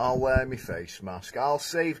 I'll wear my face mask. I'll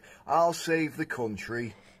save the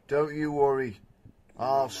country. Don't you worry.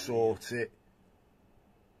 I'll sort it.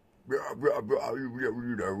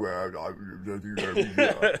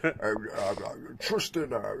 trust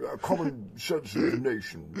in common sense of the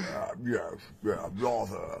nation.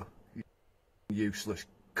 Rather useless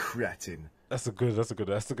cretin. That's a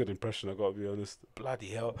good impression. I gotta be honest. Bloody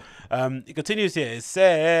hell. It continues here. It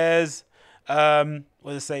says, what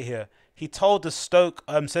does it say here? He told the Stoke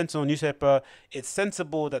Sentinel newspaper, "It's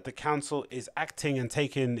sensible that the council is acting and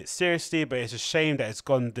taking it seriously, but it's a shame that it's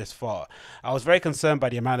gone this far. I was very concerned by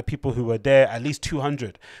the amount of people who were there, at least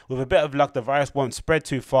 200. With a bit of luck, the virus won't spread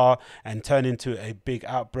too far and turn into a big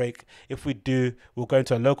outbreak. If we do, we'll go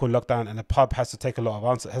into a local lockdown, and the pub has a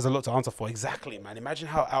lot to answer for." Exactly, man. Imagine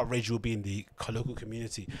how outraged you'll be in the local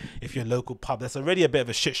community if your local pub, that's already a bit of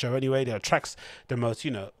a shit show anyway, that attracts the most,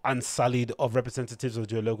 unsullied of representatives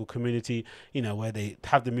of your local community, where they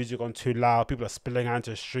have the music on too loud, people are spilling out into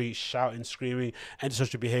the street, shouting, screaming,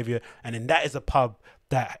 antisocial behavior, and then that is a pub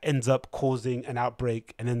that ends up causing an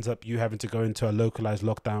outbreak and ends up you having to go into a localized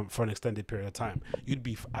lockdown for an extended period of time. You'd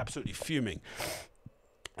be absolutely fuming.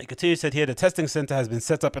 It continues, said here, the testing center has been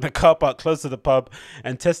set up in a car park close to the pub,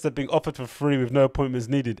 and tests are being offered for free with no appointments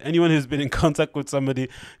needed. Anyone who's been in contact with somebody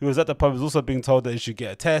who was at the pub is also being told that they should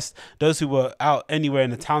get a test. Those who were out anywhere in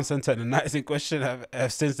the town center and the nights in question have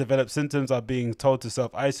since developed symptoms, are being told to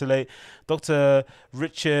self-isolate. Dr.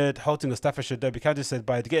 Richard Halting of Staffordshire Derby County said,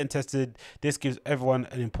 by getting tested, this gives everyone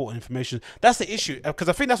an important information. That's the issue, because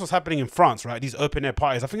I think that's what's happening in France, right? These open-air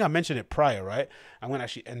parties. I think I mentioned it prior, right? I'm going to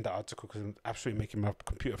actually end the article because I'm absolutely making my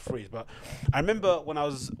computer freeze. But I remember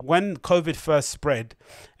when COVID first spread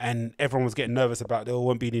and everyone was getting nervous about there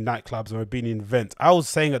won't be any nightclubs or there won't be any events, I was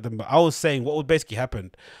saying what would basically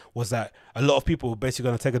happen was that a lot of people were basically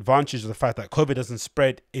going to take advantage of the fact that COVID doesn't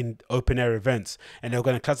spread in open air events, and they're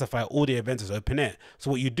going to classify all the events as open air.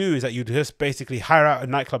 So what you do is that you just basically hire out a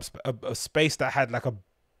nightclub, a space that had like a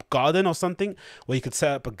garden or something where you could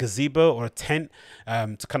set up a gazebo or a tent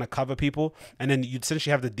to kind of cover people, and then you'd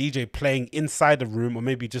essentially have the DJ playing inside the room or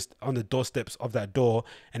maybe just on the doorsteps of that door,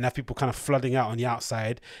 and have people kind of flooding out on the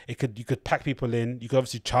outside. You could pack people in. You could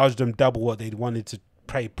obviously charge them double what they'd wanted to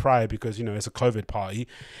pay prior because it's a COVID party,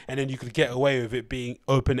 and then you could get away with it being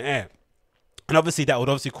open air. And obviously that would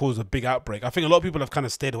obviously cause a big outbreak. I think a lot of people have kind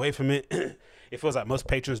of stayed away from it. It feels like most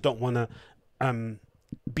patrons don't want to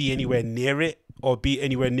be anywhere near it or be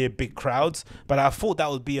anywhere near big crowds, but I thought that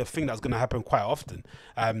would be a thing that's going to happen quite often.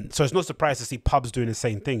 So it's no surprise to see pubs doing the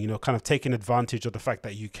same thing, kind of taking advantage of the fact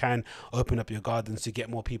that you can open up your gardens to get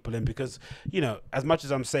more people in, because as much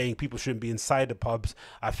as I'm saying people shouldn't be inside the pubs,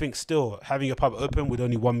 I think still having your pub open with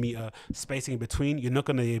only 1 meter spacing in between, you're not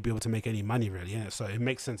going to be able to make any money really. So it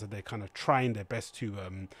makes sense that they're kind of trying their best to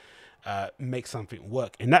make something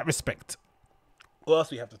work in that respect. What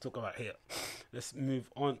else we have to talk about here? Let's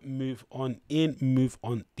move on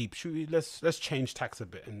deep. Let's change tax a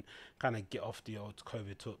bit and kind of get off the old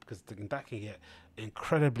COVID talk, because that can get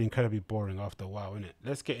incredibly boring after a while, isn't it?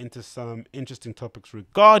 Let's get into some interesting topics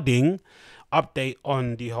regarding update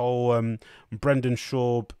on the whole Brendan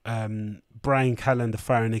Schaub, Brian Callen, the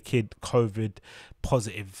firing a kid COVID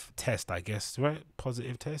positive test, I guess, right?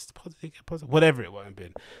 Positive test, whatever it might have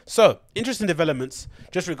been. So interesting developments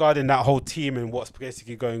just regarding that whole team and what's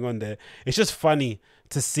basically going on there. It's just funny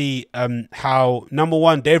to see how, number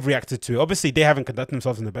one, they've reacted to it. Obviously, they haven't conducted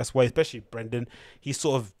themselves in the best way, especially Brendan. He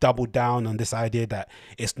sort of doubled down on this idea that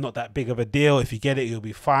it's not that big of a deal. If you get it, you'll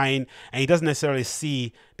be fine. And he doesn't necessarily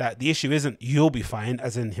see that the issue isn't you'll be fine,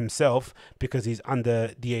 as in himself, because he's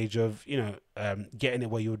under the age of, getting it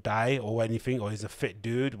where you'll die or anything, or he's a fit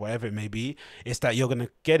dude, whatever it may be. It's that you're going to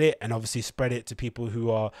get it and obviously spread it to people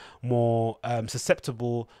who are more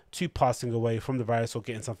susceptible to passing away from the virus or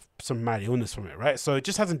getting some mad illness from it, right? So it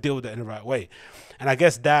just hasn't dealt with it in the right way. And I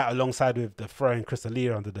guess that, alongside with the throwing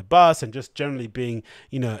Crystalia under the bus and just generally being,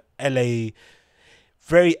 LA,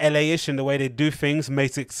 very LA-ish in the way they do things,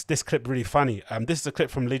 makes this clip really funny. This is a clip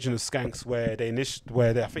from Legion of Skanks where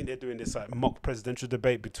I think they're doing this mock presidential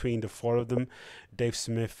debate between the four of them: Dave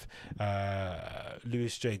Smith,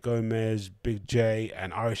 Louis J. Gomez, Big J,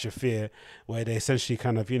 and Ari Shaffir, where they essentially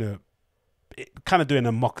kind of doing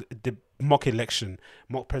a mock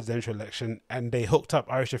presidential election, and they hooked up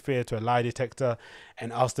Ari Shaffir to a lie detector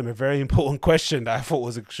and asked him a very important question that I thought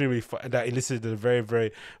was extremely that elicited a very,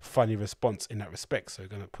 very funny response in that respect. So we're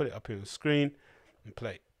going to put it up here on the screen and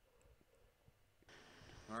play.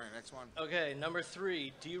 All right, next one. Okay, number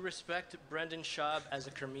 3. Do you respect Brendan Schaub as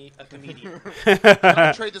a comedian?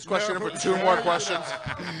 I'll trade this question in for 2 more questions.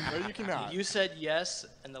 No, you cannot. You said yes,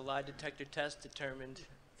 and the lie detector test determined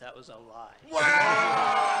that was a lie.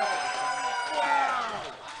 Wow!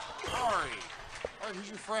 Ari, who's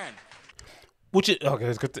your friend? Okay,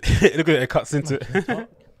 it's good. Look at it, it cuts into it.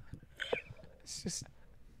 It's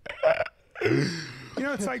just,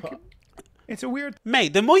 it's like, it's a weird.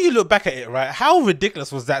 Mate, the more you look back at it, right, how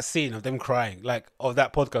ridiculous was that scene of them crying, like, of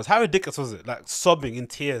that podcast? How ridiculous was it? Like, sobbing in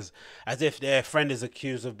tears as if their friend is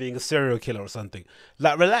accused of being a serial killer or something.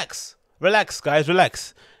 Like, relax. Relax, guys,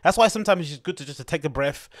 relax. That's why sometimes it's good to just to take a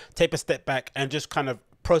breath, take a step back, and just kind of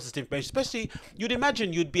process the information. Especially, you'd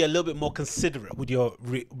imagine you'd be a little bit more considerate with your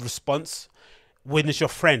response when it's your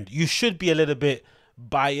friend. You should be a little bit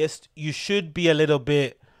biased. You should be a little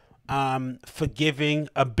bit forgiving,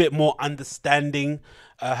 a bit more understanding,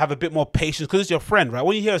 have a bit more patience, because it's your friend, right?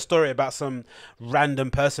 When you hear a story about some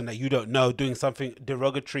random person that you don't know doing something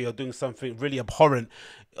derogatory or doing something really abhorrent,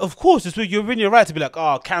 of course, you're in your right to be like,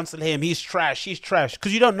 oh, cancel him, he's trash,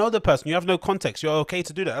 because you don't know the person, you have no context. You're okay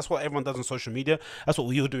to do that. That's what everyone does on social media. That's what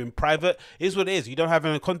we all do in private. It is what it is. You don't have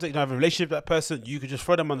any context, you don't have a relationship with that person, you could just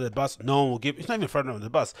throw them under the bus. No one will it's not even throwing them under the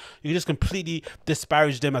bus. You can just completely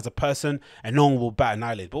disparage them as a person and no one will bat an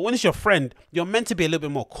eyelid. But when it's your friend, you're meant to be a little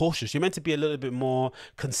bit more cautious. You're meant to be a little bit more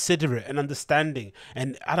considerate and understanding.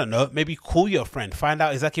 And I don't know, maybe call your friend, find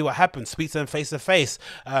out exactly what happened, speak to them face to face,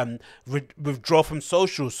 withdraw from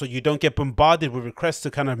social so you don't get bombarded with requests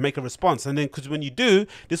to kind of make a response. And then, because when you do,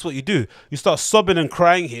 this is what you do. You start sobbing and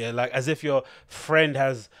crying here, like as if your friend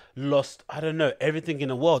has lost, I don't know, everything in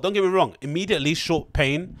the world. Don't get me wrong. Immediately,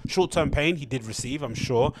 short-term pain he did receive, I'm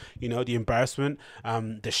sure. You know, the embarrassment,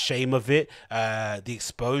 the shame of it, the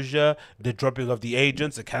exposure, the dropping of the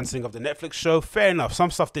agents, the cancelling of the Netflix show. Fair enough.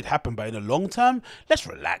 Some stuff did happen, but in the long term, let's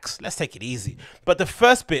relax. Let's take it easy. But the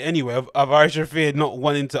first bit, anyway, of Ari Shaffir not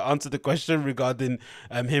wanting to answer the question regarding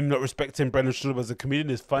him not respecting Brendan Schaub as a comedian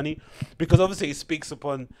is funny, because obviously it speaks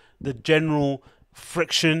upon the general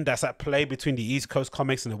friction that's at play between the East Coast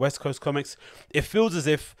comics and the West Coast comics. It feels as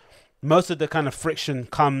if most of the kind of friction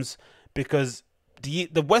comes because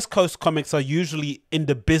the West Coast comics are usually in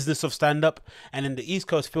the business of stand-up, and in the East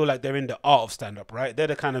Coast feel like they're in the art of stand-up, right? They're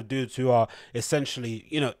the kind of dudes who are essentially,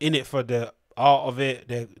 you know, in it for the art of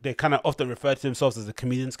it. They kind of often refer to themselves as a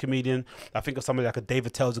comedian. I think of somebody like a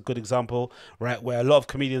David Tell's a good example, right, where a lot of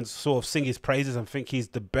comedians sort of sing his praises and think he's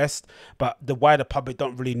the best, but the wider public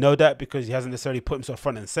don't really know that because he hasn't necessarily put himself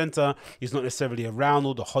front and center. He's not necessarily around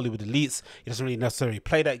all the Hollywood elites. He doesn't really necessarily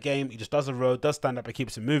play that game. He just does a road, does stand up, and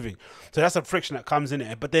keeps it moving. So that's a friction that comes in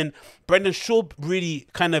it. But then Brendan Schaub really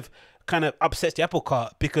kind of upsets the apple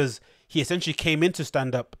cart because he essentially came into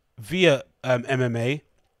stand up via MMA,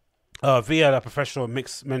 via a professional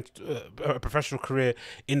professional career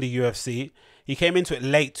in the UFC. He came into it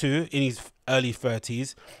late too, in his early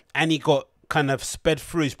 30s, and he got kind of sped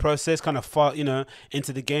through his process, kind of far, you know,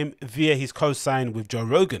 into the game via his co-sign with Joe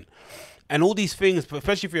Rogan. And all these things,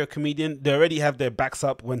 especially if you're a comedian, they already have their backs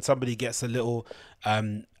up when somebody gets a little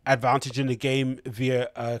advantage in the game via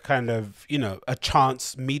a kind of, you know, a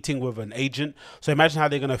chance meeting with an agent. So imagine how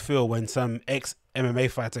they're going to feel when some ex-MMA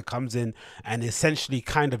fighter comes in and essentially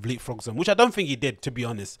kind of leapfrogs them, which I don't think he did, to be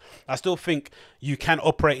honest. I still think you can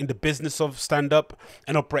operate in the business of stand-up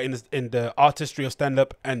and operate in the artistry of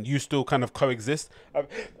stand-up and you still kind of coexist. I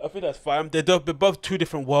think that's fine. They're both two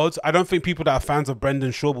different worlds. I don't think people that are fans of Brendan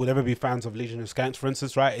Schaub would ever be fans of Legion of Skanks, for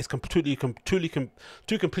instance, right? It's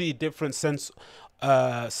two completely different sense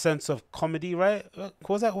of comedy, right?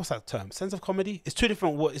 What's that term? Sense of comedy? It's two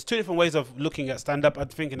different ways of looking at stand-up, I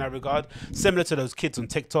think, in that regard. Similar to those kids on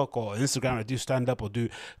TikTok or Instagram that do stand-up or do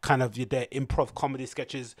kind of their improv comedy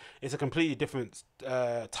sketches. It's a completely different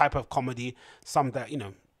type of comedy. Some that, you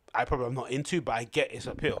know, I probably am not into, but I get its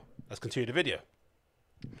appeal. Let's continue the video.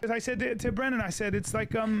 As I said to Brendan, I said it's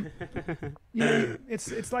like you know,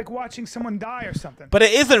 it's like watching someone die or something. But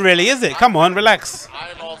it isn't really, is it? Come on, relax.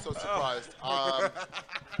 I'm also surprised. Yeah,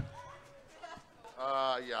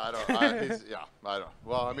 I don't.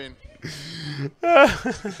 Well, I mean,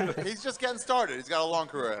 he's just getting started. He's got a long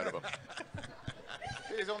career ahead of him.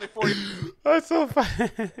 He's only 40. That's so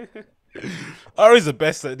funny. Ari's the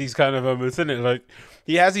best at these kind of moments, isn't it? Like,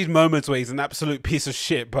 he has these moments where he's an absolute piece of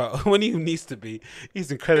shit, but when he needs to be,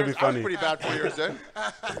 he's incredibly funny. I was pretty bad 4 years in,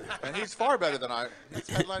 and he's far better than I. You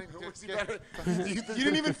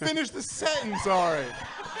didn't even finish the sentence, Ari.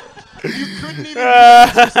 You couldn't even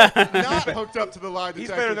not hooked up to the lie detector. He's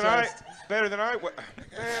better than test. better than I. Man,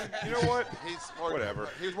 you know what? Whatever.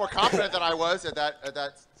 He was more confident than I was at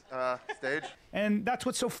that stage. And that's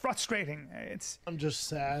what's so frustrating. I'm just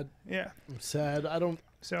sad. Yeah. I'm sad. I don't.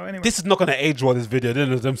 So anyway. This is not going to age well, this video.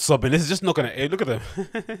 Them sobbing. This is just not going to age. Look at them.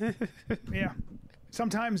 Yeah.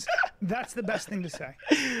 Sometimes that's the best thing to say.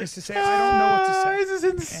 Is to say, I don't know what to say. This is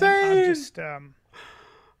insane. And I'm just, I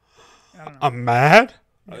don't know. I'm mad.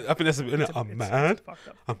 I think that's a bit. I'm mad. fucked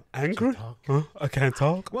up. I'm angry. Huh? I can't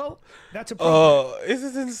talk. Well, that's a Oh, this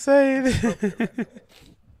is insane.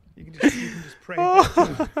 you can just pray.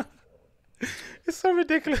 It's so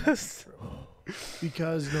ridiculous.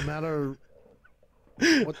 Because no matter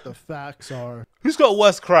what the facts are, Who's got a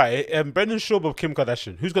worse cry? Brendan Schaub or Kim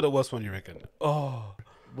Kardashian? Who's got the worst one, you reckon? Oh,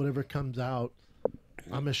 whatever comes out,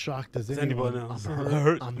 I'm as shocked as anyone anyone. else? I'm I'm hurt.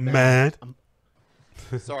 hurt, I'm mad.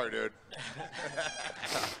 Sorry, dude.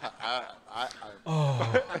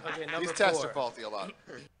 Okay, number These tests are 4. faulty a lot.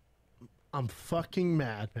 I'm fucking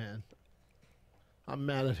mad, man. I'm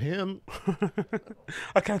mad at him.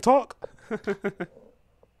 I can't talk.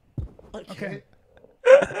 Okay.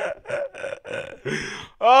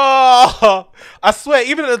 Oh, I swear,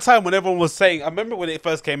 even at the time when everyone was saying, I remember when it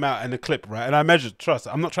first came out in the clip, right? And I measured, trust,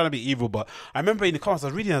 I'm not trying to be evil, but I remember in the comments, I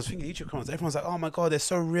was reading, I was thinking YouTube comments, everyone's like, oh my God, they're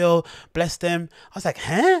so real, bless them. I was like,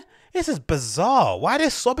 huh? This is bizarre. Why are they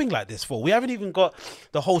sobbing like this for? We haven't even got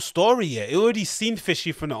the whole story yet. It already seemed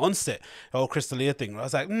fishy from the onset, the whole Crystalia thing. I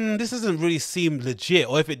was like, this doesn't really seem legit.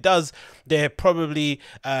 Or if it does, they're probably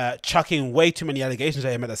chucking way too many allegations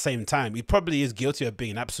at him at the same time. He probably is guilty of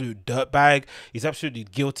being an absolute dirtbag. He's absolutely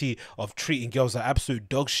guilty of treating girls like absolute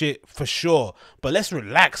dog shit, for sure. But let's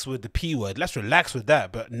relax with the P word. Let's relax with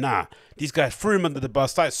that. But nah, these guys threw him under the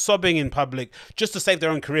bus, started sobbing in public just to save their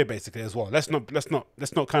own career, basically, as well. Let's not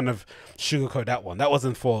kind of sugarcoat that one. That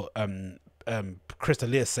wasn't for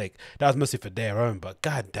Crystalia's sake. That was mostly for their own. But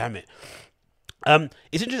god damn it.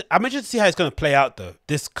 It's interesting. I'm interested to see how it's going to play out, though,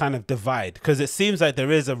 this kind of divide, because it seems like there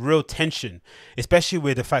is a real tension, especially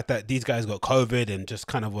with the fact that these guys got COVID and just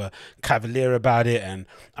kind of were cavalier about it. And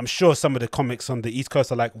I'm sure some of the comics on the East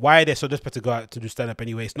Coast are like, why are they so desperate to go out to do stand-up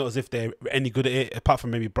anyway? It's not as if they're any good at it, apart from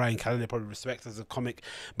maybe Brian Callen, they probably respect as a comic,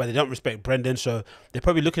 but they don't respect Brendan. So they're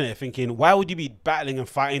probably looking at it thinking, why would you be battling and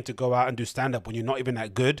fighting to go out and do stand-up when you're not even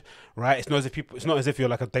that good, right? It's not as if you're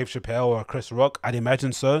like a Dave Chappelle or a Chris Rock. I'd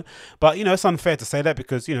imagine so. But, you know, it's unfair to say that,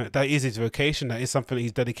 because, you know, that is his vocation. That is something that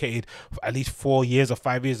he's dedicated at least 4 years or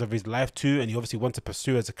 5 years of his life to, and he obviously wants to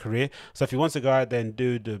pursue as a career. So if he wants to go out there and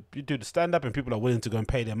do the stand-up, and people are willing to go and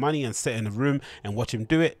pay their money and sit in a room and watch him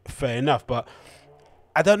do it, fair enough. But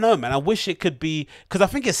I don't know, man. I wish it could be, because I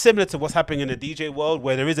think it's similar to what's happening in the DJ world,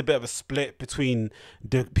 where there is a bit of a split between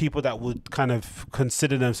the people that would kind of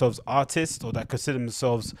consider themselves artists, or that consider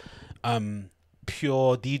themselves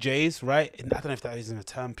pure DJs, right? And I don't know if that is in a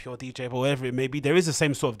term, pure DJ, but whatever it may be, there is the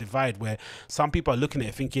same sort of divide where some people are looking at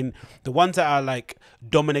it thinking the ones that are like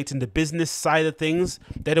dominating the business side of things,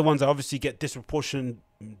 they're the ones that obviously get disproportionate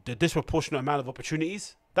amount of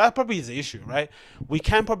opportunities. That probably is the issue, right? We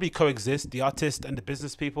can probably coexist, the artist and the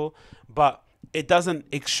business people, but it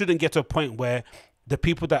shouldn't get to a point where the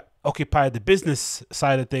people that occupy the business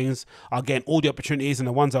side of things are getting all the opportunities, and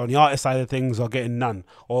the ones that are on the artist side of things are getting none,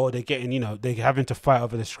 or they're getting, you know, they're having to fight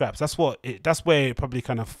over the scraps. That's where it probably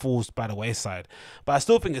kind of falls by the wayside. But I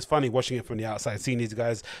still think it's funny watching it from the outside, seeing these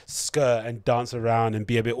guys skirt and dance around and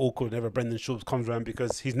be a bit awkward whenever Brendan Schaub comes around,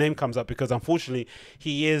 because his name comes up, because unfortunately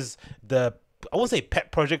he is I won't say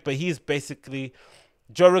pet project, but he's basically,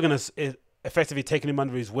 Joe Rogan is effectively taking him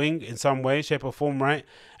under his wing in some way, shape or form, right?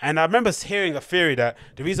 And I remember hearing a theory that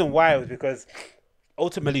the reason why was because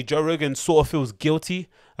ultimately Joe Rogan sort of feels guilty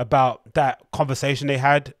about that conversation they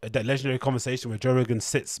had, that legendary conversation where Joe Rogan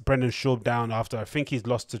sits Brendan Schaub down after, I think he's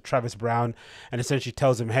lost to Travis Brown, and essentially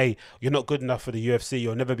tells him, hey, you're not good enough for the UFC,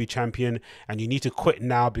 you'll never be champion, and you need to quit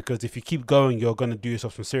now, because if you keep going, you're going to do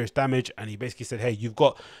yourself some serious damage. And he basically said, hey, you've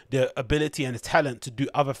got the ability and the talent to do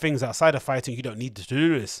other things outside of fighting, you don't need to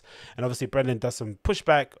do this. And obviously Brendan does some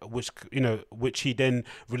pushback, which he then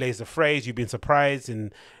relays the phrase, you've been surprised,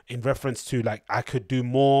 in reference to like, I could do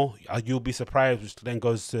more, you'll be surprised, which then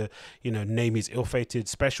goes to, you know, name his ill-fated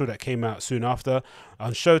special that came out soon after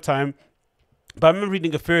on Showtime. But I remember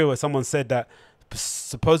reading a theory where someone said that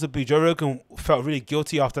supposedly Joe Rogan felt really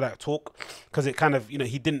guilty after that talk, because it kind of, you know,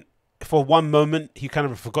 he didn't, for one moment, he kind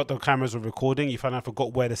of forgot the cameras were recording. He kind of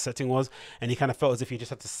forgot where the setting was, and he kind of felt as if he just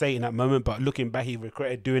had to say it in that moment. But looking back, he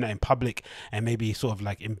regretted doing that in public and maybe sort of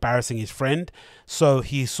like embarrassing his friend. So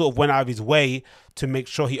he sort of went out of his way to make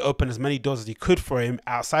sure he opened as many doors as he could for him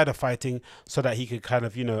outside of fighting, so that he could kind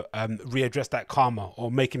of, you know, readdress that karma, or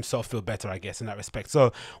make himself feel better, I guess, in that respect.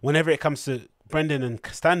 So whenever it comes to Brendan and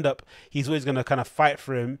stand-up, he's always going to kind of fight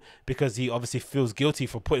for him, because he obviously feels guilty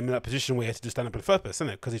for putting him in that position where he had to do stand-up in the first place, isn't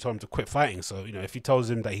it? Because he told him to quit fighting. So, you know, if he tells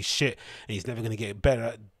him that he's shit and he's never going to get better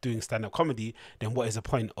at doing stand-up comedy, then what is the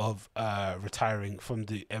point of retiring from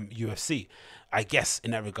the UFC? I guess,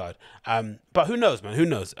 in that regard. But who knows, man? Who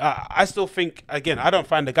knows? I still think, again, I don't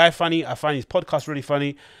find the guy funny. I find his podcast really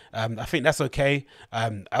funny. I think that's okay.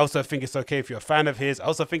 I also think it's okay if you're a fan of his. I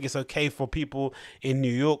also think it's okay for people in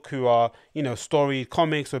New York who are, you know, storied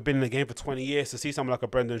comics who have been in the game for 20 years to see someone like a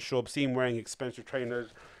Brendan Schaub, see him wearing expensive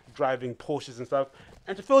trainers, driving Porsches and stuff,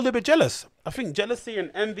 and to feel a little bit jealous. I think jealousy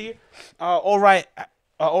and envy are all right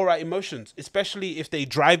emotions, especially if they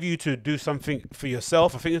drive you to do something for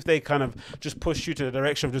yourself. I think if they kind of just push you to the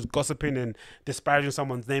direction of just gossiping and disparaging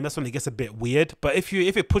someone's name, that's when it gets a bit weird. But if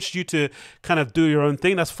it pushes you to kind of do your own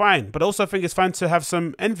thing, that's fine. But also I think it's fine to have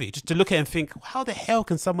some envy, just to look at it and think, how the hell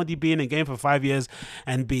can somebody be in a game for 5 years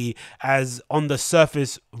and be as on the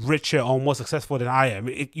surface richer or more successful than I am?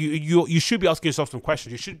 You should be asking yourself some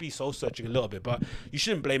questions. You should be soul searching a little bit, but you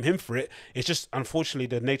shouldn't blame him for it. It's just unfortunately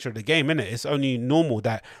the nature of the game, isn't it? It's only normal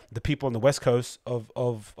that the people on the west coast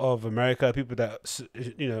of America, people that,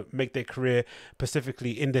 you know, make their career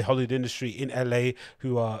specifically in the Hollywood industry in LA,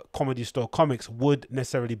 who are comedy store comics, would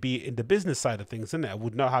necessarily be in the business side of things, isn't it?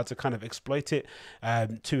 Would know how to kind of exploit it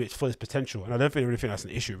to its fullest potential. And I don't really think that's an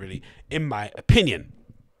issue, really, in my opinion.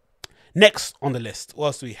 Next on the list, what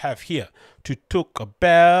else do we have here to talk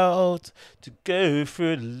about, to go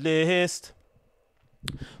through the list?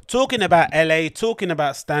 Talking about LA, talking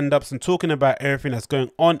about stand-ups, and talking about everything that's going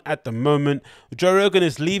on at the moment. Joe Rogan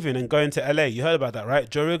is leaving and going to LA. You heard about that, right?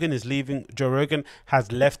 Joe Rogan is leaving. Joe Rogan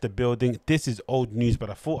has left the building. This is old news, but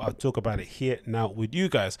I thought I'd talk about it here now with you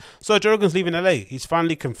guys. So Joe Rogan's leaving LA. He's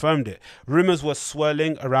finally confirmed it. Rumors were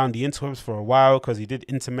swirling around the interwebs for a while because he did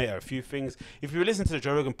intimate a few things. If you listen to the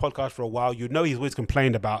Joe Rogan podcast for a while, you know he's always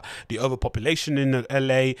complained about the overpopulation in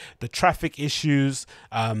LA, the traffic issues,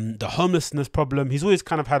 the homelessness problem. He's always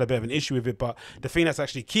kind of had a bit of an issue with it, but the thing that's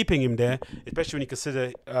actually keeping him there, especially when you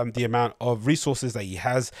consider the amount of resources that he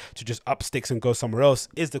has to just up sticks and go somewhere else,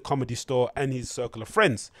 is the Comedy Store and his circle of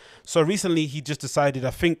friends. So recently he just decided, I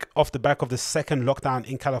think off the back of the second lockdown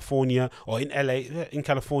in California, or in LA, in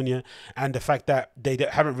California, and the fact that they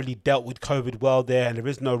haven't really dealt with COVID well there, and there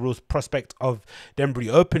is no real prospect of them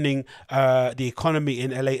reopening the economy in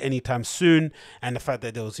LA anytime soon, and the fact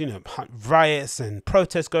that there was, you know, riots and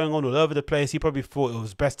protests going on all over the place, he probably thought it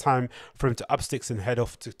was best time for him to up sticks and head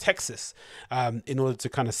off to Texas in order to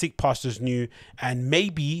kind of seek pastures new and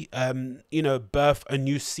maybe you know, birth a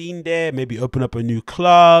new scene there, maybe open up a new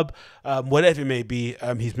club, whatever it may be.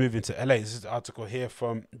 He's moving to LA. This is an article here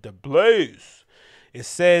from The Blaze. It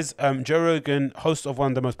says Joe Rogan, host of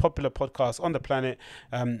one of the most popular podcasts on the planet,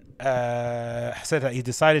 said that he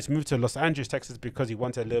decided to move to Los Angeles, Texas because he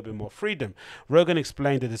wanted a little bit more freedom. Rogan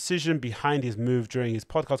explained the decision behind his move during his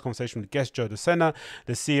podcast conversation with guest Joe DeSena,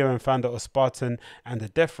 the CEO and founder of Spartan and The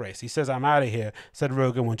Death Race. He says, "I'm out of here," said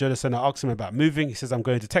Rogan when Joe DeSena asked him about moving. He says, "I'm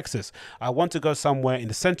going to Texas. I want to go somewhere in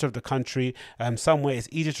the center of the country, somewhere it's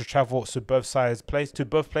easier to travel to both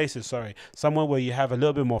places, somewhere where you have a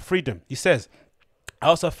little bit more freedom." He says, I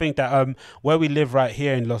also think that where we live right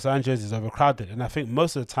here in Los Angeles is overcrowded, and I think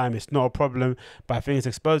most of the time it's not a problem, but I think it's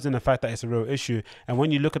exposing the fact that it's a real issue. And when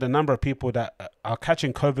you look at the number of people that are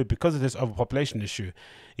catching COVID because of this overpopulation issue,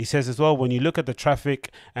 he says as well, when you look at the traffic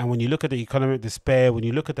and when you look at the economic despair, when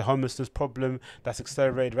you look at the homelessness problem that's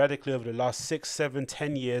accelerated radically over the last 6, 7,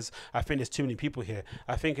 10 years, I think there's too many people here.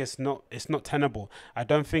 I think it's not tenable. I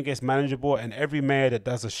don't think it's manageable, and every mayor that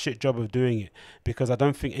does a shit job of doing it, because I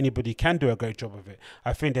don't think anybody can do a great job of it.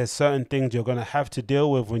 I think there's certain things you're going to have to deal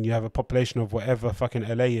with when you have a population of whatever fucking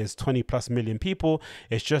LA is, 20 plus million people.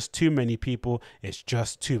 It's just too many people. It's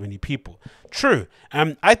just too many people. True.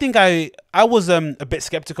 I think I was a bit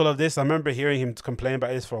skeptical of this. I remember hearing him complain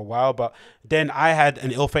about this for a while, but then I had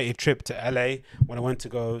an ill-fated trip to LA when I went to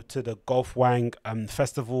go to the Golf Wang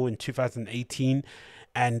festival in 2018,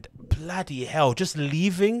 and bloody hell, just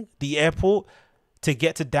leaving the airport to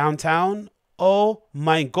get to downtown, oh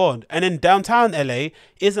my God. And then downtown LA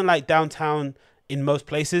isn't like downtown in most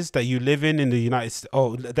places that you live in the United States,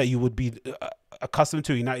 or that you would be accustomed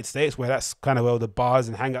to United States, where that's kind of where the bars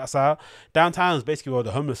and hangouts are. Downtown is basically where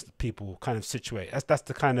the homeless people kind of situate. That's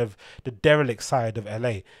the kind of the derelict side of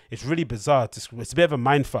LA. It's really bizarre. It's a bit of a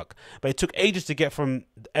mind fuck. But it took ages to get from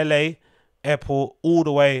LA airport all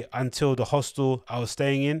the way until the hostel I was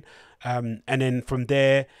staying in. And then from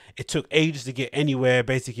there, it took ages to get anywhere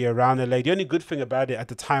basically around LA. The only good thing about it at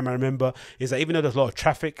the time, I remember, is that even though there's a lot of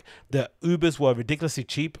traffic, the Ubers were ridiculously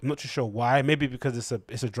cheap. I'm not too sure why. Maybe because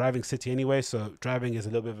it's a driving city anyway, so driving is a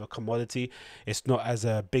little bit of a commodity. It's not as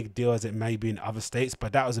a big deal as it may be in other states,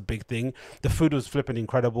 but that was a big thing. The food was flipping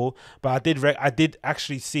incredible, but I did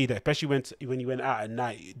actually see that, especially when you went out at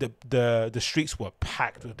night, the streets were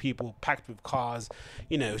packed with people, packed with cars.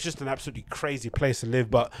 You know, it was just an absolutely crazy place to live.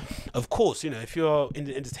 But of course, if you're in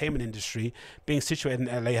the entertainment industry, being situated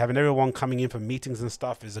in LA, having everyone coming in for meetings and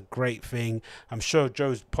stuff is a great thing. I'm sure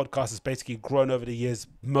Joe's podcast has basically grown over the years,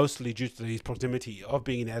 mostly due to his proximity of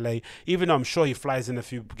being in LA, even though I'm sure he flies in a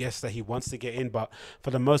few guests that he wants to get in. But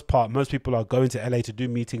for the most part, most people are going to LA to do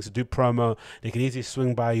meetings, to do promo. They can easily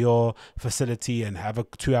swing by your facility and have a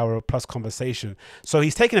 2-hour plus conversation. So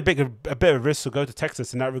he's taking a bit of risk to go to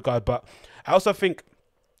Texas in that regard. But I also think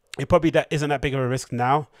it probably isn't that big of a risk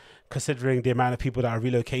now, considering the amount of people that are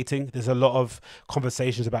relocating. There's a lot of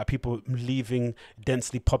conversations about people leaving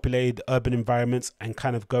densely populated urban environments and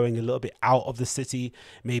kind of going a little bit out of the city,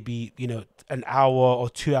 maybe, an hour or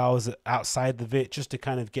 2 hours outside of it, just to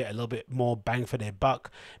kind of get a little bit more bang for their buck,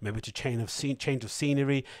 maybe to change of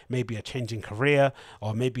scenery, maybe a change in career,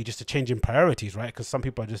 or maybe just a change in priorities, right? Because some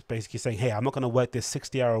people are just basically saying, hey, I'm not going to work this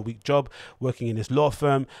 60-hour-a-week job working in this law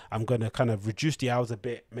firm. I'm going to kind of reduce the hours a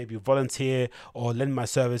bit, maybe volunteer or lend my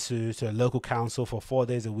services to a local council for 4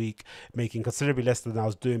 days a week, making considerably less than I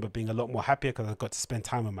was doing, but being a lot more happier because I got to spend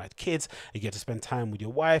time with my kids. You get to spend time with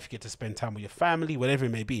your wife, you get to spend time with your family, whatever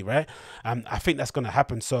it may be, right? I think that's going to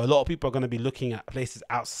happen. So a lot of people are going to be looking at places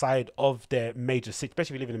outside of their major city,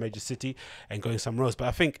 especially if you live in a major city, and going somewhere else. But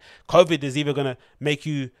I think COVID is either going to make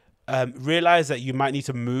you realize that you might need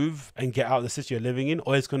to move and get out of the city you're living in,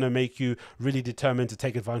 or it's going to make you really determined to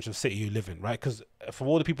take advantage of the city you live in, right? Because for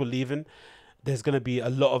all the people leaving, there's going to be a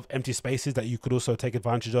lot of empty spaces that you could also take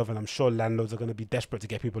advantage of. And I'm sure landlords are going to be desperate to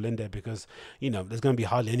get people in there because, there's going to be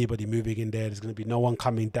hardly anybody moving in there. There's going to be no one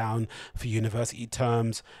coming down for university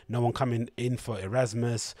terms, no one coming in for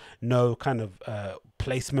Erasmus, no kind of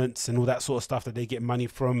placements and all that sort of stuff that they get money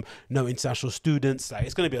from, no international students. Like,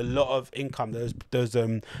 it's going to be a lot of income those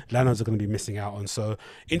landlords are going to be missing out on. So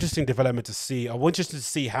interesting development to see. I'm interested to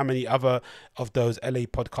see how many other of those LA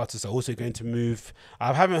podcasters are also going to move.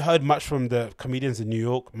 I haven't heard much from the comedians in New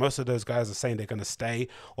York. Most of those guys are saying they're going to stay,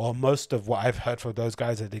 or most of what I've heard from those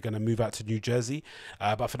guys are they're going to move out to New Jersey.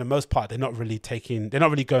 But for the most part, they're not really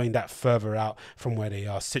going that further out from where they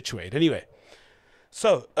are situated anyway.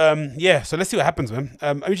 So, so let's see what happens, man.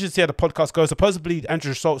 I'm interested to see how the podcast goes. Supposedly,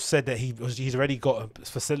 Andrew Schultz said that he's already got a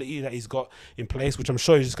facility that he's got in place, which I'm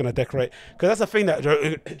sure he's just going to decorate. Because that's the thing that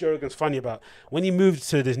Joe Rogan's funny about. When he moved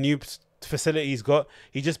to this new facility he's got,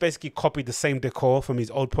 he just basically copied the same decor from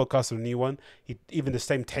his old podcast to the new one. Even the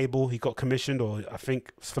same table he got commissioned, or I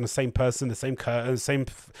think from the same person, the same curtain, the same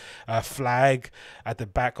flag at the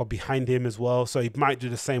back or behind him as well. So he might do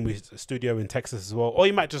the same with the studio in Texas as well, or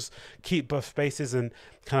he might just keep both spaces and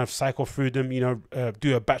kind of cycle through them,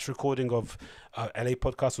 do a batch recording of LA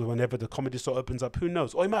podcasts whenever the comedy store opens up. Who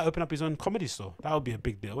knows? Or he might open up his own comedy store. That would be a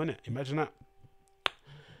big deal, wouldn't it? Imagine that.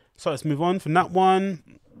 So let's move on from that one.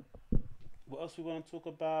 What else we want to talk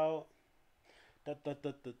about? Because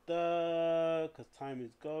time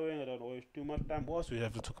is going. I don't always do much time. What else we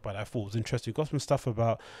have to talk about? I thought was interesting. We got some stuff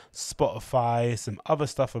about Spotify, some other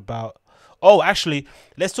stuff about. Oh, actually,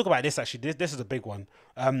 let's talk about this. Actually, this is a big one.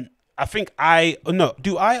 I think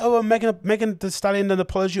do I owe Megan Thee Stallion an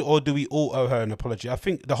apology, or do we all owe her an apology? I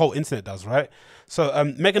think the whole internet does, right? So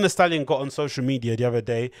Megan Thee Stallion got on social media the other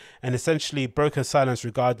day and essentially broke her silence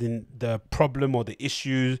regarding the problem or the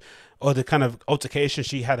issue or the kind of altercation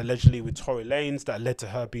she had allegedly with Tory Lanez that led to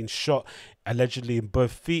her being shot allegedly in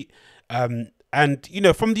both feet. And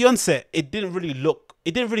from the onset,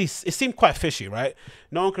 it seemed quite fishy, right?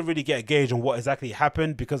 No one could really get a gauge on what exactly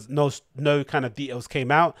happened because no kind of details came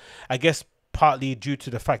out. I guess partly due to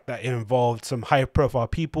the fact that it involved some high-profile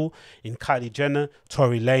people in Kylie Jenner,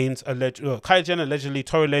 Tory Lanez, Kylie Jenner allegedly,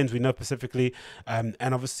 Tory Lanez we know specifically, and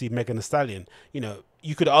obviously Megan Thee Stallion.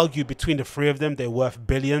 You could argue between the three of them, they're worth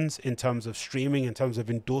billions in terms of streaming, in terms of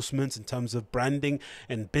endorsements, in terms of branding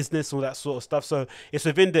and business, all that sort of stuff. So it's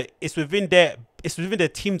within their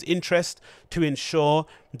team's interest to ensure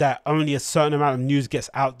that only a certain amount of news gets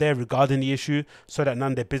out there regarding the issue, so that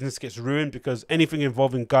none of their business gets ruined. Because anything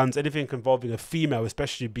involving guns, anything involving a female,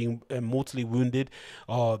 especially being mortally wounded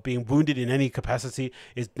or being wounded in any capacity,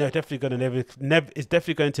 is definitely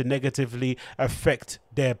going to negatively affect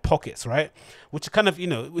their pockets, right? Which is kind of,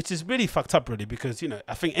 which is really fucked up, really, because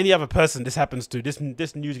I think any other person this happens to,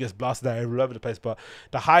 this news gets blasted out all over the place. But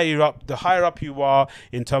the higher up you are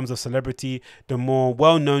in terms of celebrity, the more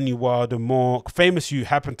well known you are, the more famous you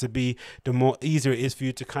happen to be, the more easier it is for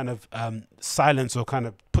you to kind of silence or kind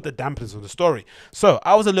of put the dampers on the story. So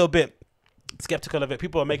I was a little bit skeptical of it.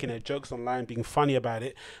 People are making their jokes online, being funny about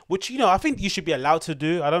it, which, you know, I think you should be allowed to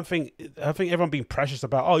do. I think everyone being precious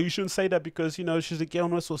about, oh, you shouldn't say that because, you know, she's a girl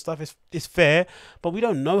and all that sort of stuff is fair, but we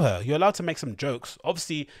don't know her. You're allowed to make some jokes.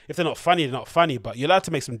 Obviously, if they're not funny, they're not funny, but you're allowed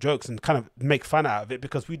to make some jokes and kind of make fun out of it,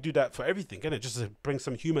 because we do that for everything, isn't it? Just to bring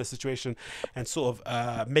some humor situation and sort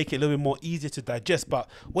of make it a little bit more easier to digest. But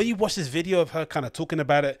when you watch this video of her kind of talking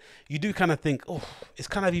about it, you do kind of think, oh, it's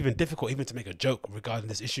kind of even difficult even to make a joke regarding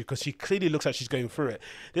this issue, because she clearly looks like she's going through it.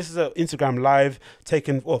 This is an Instagram live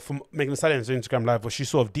taken, or from Megan Thee Stallion's Instagram live, where she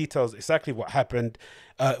sort of details exactly what happened.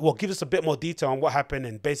 Gives us a bit more detail on what happened,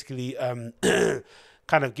 and basically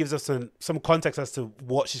kind of gives us some context as to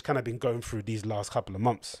what she's kind of been going through these last couple of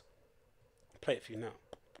months. Play it for you now.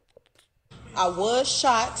 I was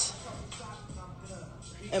shot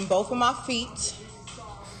in both of my feet.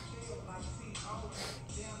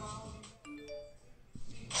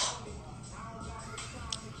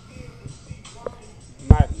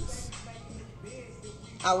 Madness.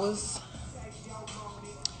 I was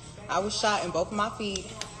shot in both of my feet,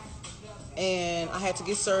 and I had to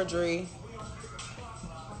get surgery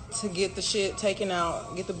to get the shit taken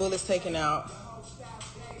out, get the bullets taken out.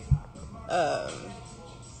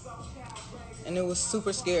 And it was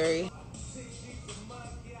super scary.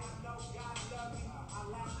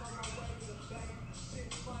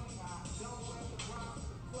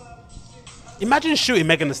 Imagine shooting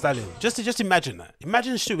Megan Thee Stallion. Just imagine that.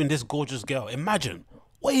 Imagine shooting this gorgeous girl. Imagine.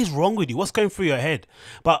 What is wrong with you? What's going through your head?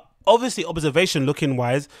 But obviously, observation looking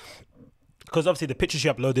wise, because obviously the picture she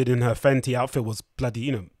uploaded in her Fenty outfit was bloody,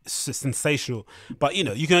 you know, sensational. But, you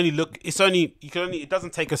know, you can only look, it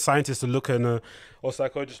doesn't take a scientist to look at her, or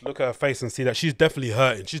psychologist look at her face and see that she's definitely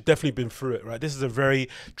hurting. She's definitely been through it, right? This is a very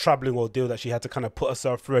troubling ordeal that she had to kind of put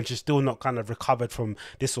herself through, and she's still not kind of recovered from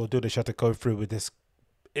this ordeal that she had to go through with this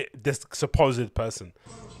supposed person.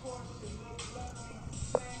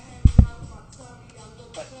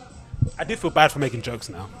 I do feel bad for making jokes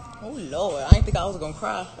now. Oh Lord, I didn't think I was gonna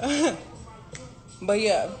cry. But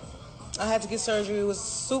yeah, I had to get surgery. It was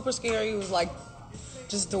super scary. It was like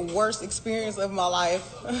just the worst experience of my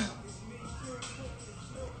life.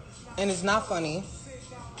 And it's not funny.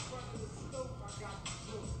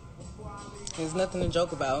 There's nothing to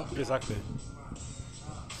joke about. Exactly.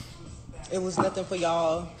 It was nothing for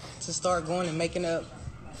y'all to start going and making up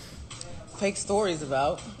fake stories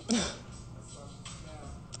about.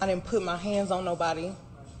 I didn't put my hands on nobody.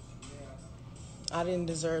 I didn't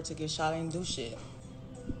deserve to get shot. I didn't do shit.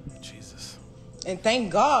 Jesus. And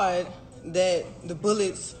thank God that the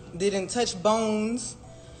bullets didn't touch bones.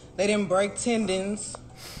 They didn't break tendons.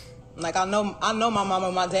 Like I know my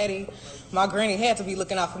mama, my daddy, my granny had to be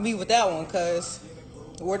looking out for me with that one, because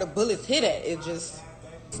where the bullets hit at, it just...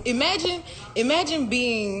 Imagine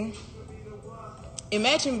being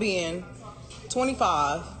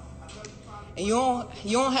 25 and you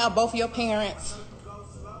don't have both of your parents.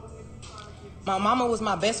 My mama was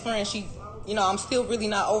my best friend. She, you know, I'm still really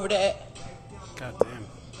not over that. God damn.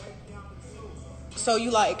 So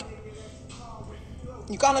you kind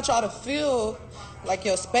of try to fill like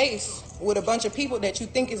your space with a bunch of people that you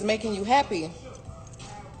think is making you happy.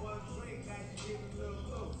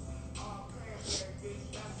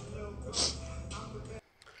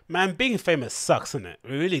 Man, being famous sucks, isn't it?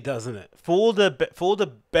 It really does, isn't it? For all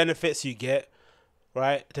the benefits you get,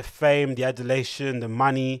 right? The fame, the adulation, the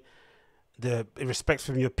money, the respect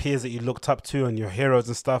from your peers that you looked up to and your heroes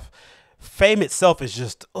and stuff. Fame itself is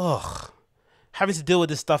just, ugh. Having to deal with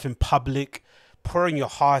this stuff in public, pouring your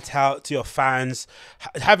heart out to your fans,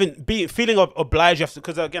 feeling obliged. You have to,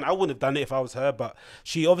 because again, I wouldn't have done it if I was her, but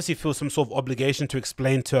she obviously feels some sort of obligation to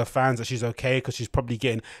explain to her fans that she's okay, because she's probably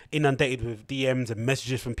getting inundated with DMs and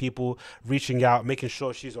messages from people reaching out, making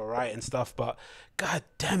sure she's all right and stuff. But God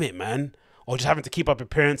damn it, man. Or just having to keep up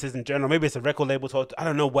appearances in general. Maybe it's a record label talk. I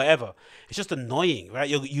don't know, whatever. It's just annoying, right?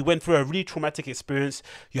 You went through a really traumatic experience.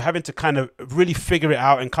 You're having to kind of really figure it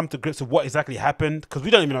out and come to grips with what exactly happened, because we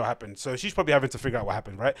don't even know what happened. So she's probably having to figure out what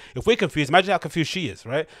happened, right? If we're confused, imagine how confused she is,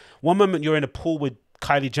 right? One moment you're in a pool with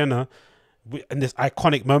Kylie Jenner, in this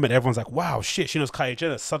iconic moment, everyone's like, wow, shit, she knows Kylie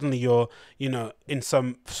Jenner. Suddenly you're, you know, in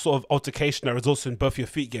some sort of altercation that results in both your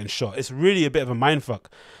feet getting shot. It's really a bit of a mindfuck.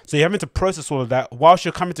 So you're having to process all of that whilst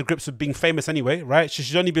you're coming to grips with being famous anyway, right?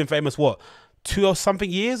 She's only been famous, what, 2 or something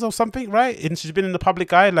years or something, right? And she's been in the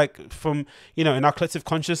public eye, like, from, you know, in our collective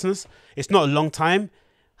consciousness. It's not a long time.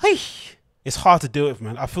 Hey, it's hard to deal with,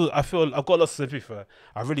 man. I feel I've got a lot of sympathy for her.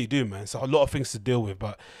 I really do, man. So a lot of things to deal with,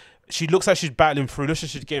 but she looks like she's battling through. Looks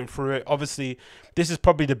like she's getting through it. Obviously, this is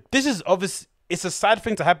obvious. it's a sad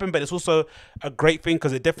thing to happen, but it's also a great thing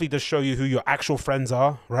because it definitely does show you who your actual friends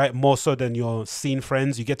are, right? More so than your seen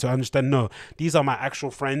friends. You get to understand, no, these are my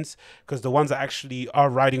actual friends, because the ones that actually are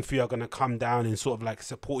riding for you are going to come down and sort of like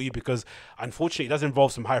support you, because unfortunately it does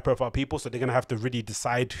involve some high profile people, so they're going to have to really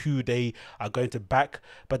decide who they are going to back.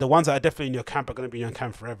 But the ones that are definitely in your camp are going to be in your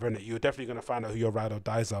camp forever, and you're definitely going to find out who your ride or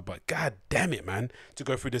dies are. But god damn it, man, to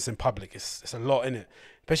go through this in public, it's a lot, in it,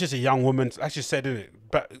 especially as a young woman. As you said, in it,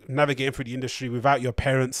 but navigating through the industry without your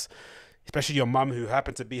parents, especially your mum, who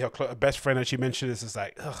happened to be her best friend, and she mentioned this, is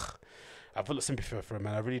like, ugh, I feel sympathy for her,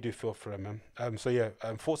 man. I really do feel for her, man. So yeah,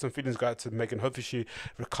 thoughts and feelings go out to Megan. Hopefully she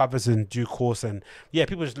recovers in due course, and yeah,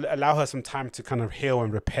 people just allow her some time to kind of heal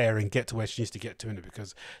and repair and get to where she needs to get to in it,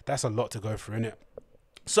 because that's a lot to go through in it.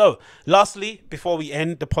 So lastly, before we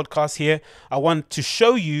end the podcast here, I want to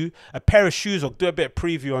show you a pair of shoes, or do a bit of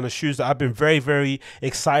preview on the shoes that I've been very, very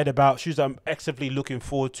excited about, shoes that I'm actively looking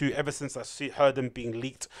forward to ever since I heard them being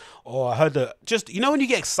leaked, or I heard just, you know, when you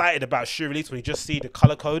get excited about shoe release, when you just see the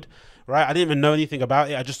color code, right? I didn't even know anything about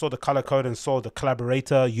it. I just saw the color code and saw the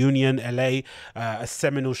collaborator, Union LA, a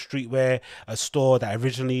seminal streetwear, a store that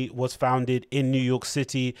originally was founded in New York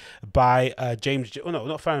City by James. Oh no,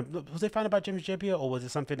 not founded. Was it founded by James Jebbia, or was it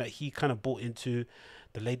something that he kind of bought into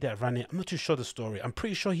the lady that ran it? I'm not too sure the story. I'm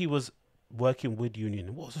pretty sure he was working with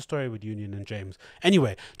Union. What was the story with Union and James?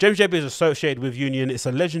 Anyway, James Jebbia is associated with Union. It's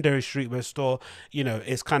a legendary streetwear store. You know,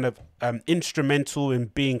 it's kind of instrumental in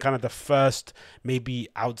being kind of the first, maybe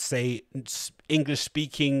I would say,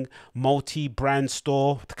 English-speaking multi-brand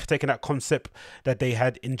store, taking that concept that they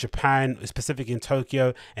had in Japan, specifically in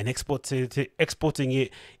Tokyo, and exporting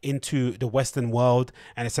it into the Western world,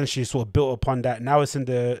 and essentially sort of built upon that. Now it's in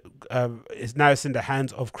the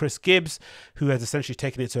hands of Chris Gibbs, who has essentially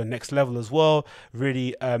taken it to the next level as well.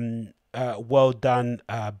 Really well done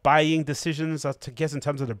buying decisions, I guess, in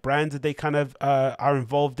terms of the brands that they kind of are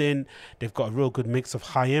involved in. They've got a real good mix of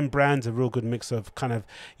high-end brands, a real good mix of kind of,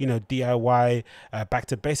 you know, DIY back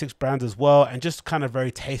to basics brands as well, and just kind of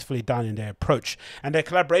very tastefully done in their approach. And their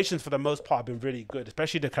collaborations for the most part have been really good,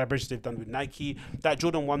 especially the collaborations they've done with Nike. That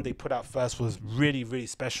Jordan 1 they put out first was really, really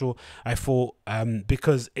special, I thought,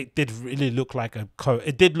 because it did really look like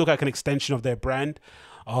an extension of their brand,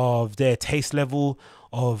 of their taste level,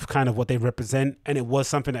 of kind of what they represent, and it was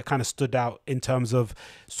something that kind of stood out in terms of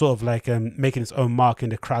sort of like making its own mark in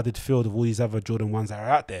the crowded field of all these other Jordan 1s that are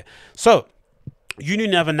out there. So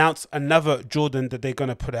Union have announced another Jordan that they're going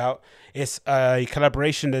to put out. It's a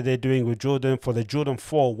collaboration that they're doing with Jordan for the Jordan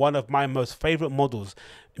 4, one of my most favorite models,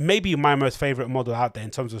 maybe my most favorite model out there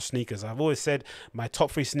in terms of sneakers. I've always said my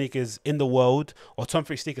top 3 sneakers in the world, or top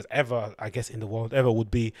 3 sneakers ever, I guess, in the world ever,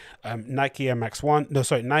 would be Nike Air Max 1,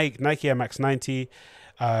 Nike Air Max 90,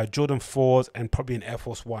 Jordan 4s, and probably an Air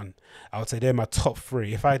Force 1. I would say they're my top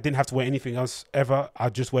 3. If I didn't have to wear anything else ever,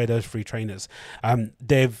 I'd just wear those 3 trainers.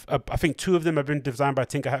 They've I think 2 of them have been designed by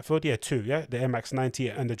Tinker Hatfield. Yeah, 2. Yeah, the Air Max 90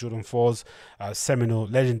 and the Jordan 4s. Seminal,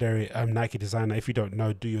 legendary Nike designer. If you don't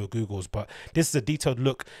know, do your Googles. But this is a detailed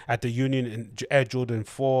look at the Union and Air Jordan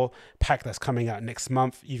 4 pack that's coming out next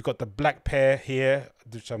month. You've got the black pair here,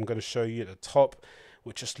 which I'm going to show you at the top,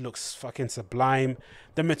 which just looks fucking sublime.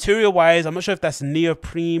 The material wise, I'm not sure if that's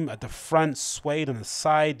neoprene at the front, suede on the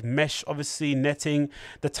side, mesh, obviously, netting.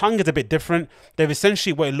 The tongue is a bit different. They've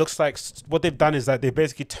essentially, what it looks like, what they've done is that they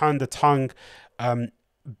basically turned the tongue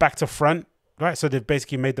back to front. Right, so they've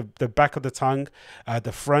basically made the back of the tongue,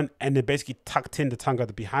 the front, and they basically tucked in the tongue at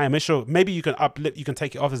the behind. I'm not sure, maybe you can uplift, you can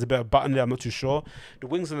take it off. There's a bit of button there, I'm not too sure. The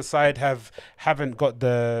wings on the side haven't got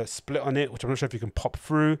the split on it, which I'm not sure if you can pop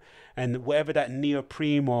through. And whatever that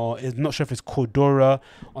neoprene, or is not sure if it's Cordura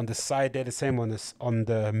on the side there, the same on this on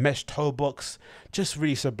the mesh toe box, just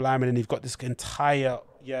really sublime. And then you've got this entire,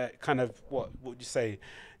 yeah, kind of what would you say,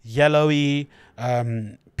 yellowy,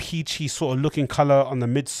 peachy sort of looking color on the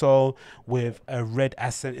midsole with a red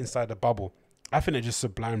accent inside the bubble. I think it's just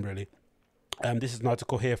sublime, really. This is an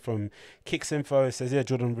article here from Kicks Info. It says, yeah,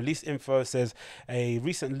 Jordan release info says a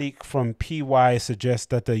recent leak from PY suggests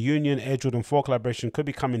that the Union Air Jordan 4 collaboration could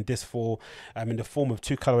be coming this fall in the form of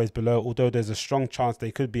 2 colorways below. Although there's a strong chance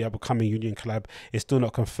they could be a upcoming Union collab, it's still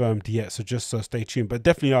not confirmed yet. So just stay tuned. But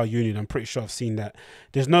definitely our Union. I'm pretty sure I've seen that.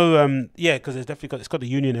 There's no yeah, because it's definitely got the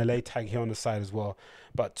Union LA tag here on the side as well.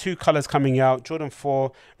 But 2 colors coming out, Jordan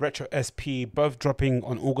 4 Retro SP, both dropping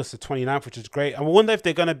on August the 29th, which is great. And I wonder if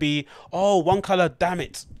they're going to be, oh, 1 color, damn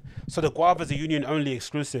it. So the Guava is a Union only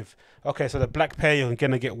exclusive. Okay, so the black pair you're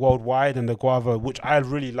going to get worldwide, and the Guava, which I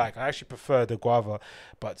really like. I actually prefer the Guava,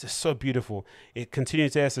 but it's just so beautiful. It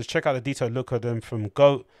continues there, so check out the detailed look of them from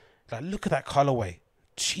GOAT. Like, look at that colorway.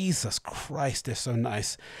 Jesus Christ, they're so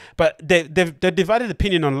nice. But they've divided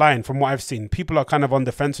opinion online from what I've seen. People are kind of on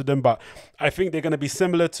the fence with them, but I think they're going to be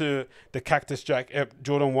similar to the Cactus Jack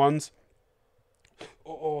Jordan 1s,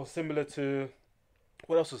 or similar to,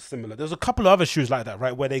 what else was similar? There's a couple of other shoes like that,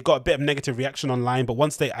 right, where they got a bit of negative reaction online, but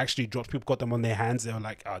once they actually dropped, people got them on their hands, they were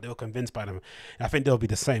like, oh, they were convinced by them. And I think they'll be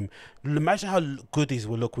the same. Imagine how good these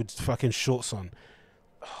will look with fucking shorts on.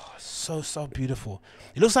 Oh, so beautiful.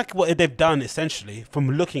 It looks like what they've done, essentially, from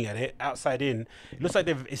looking at it outside in, it looks like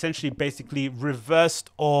they've essentially basically reversed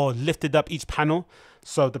or lifted up each panel.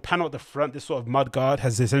 So the panel at the front, this sort of mud guard,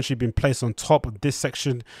 has essentially been placed on top of this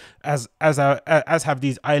section, as have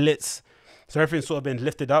these eyelets. So everything's sort of been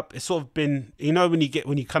lifted up. It's sort of been, you know, when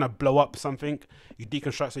you kind of blow up something, you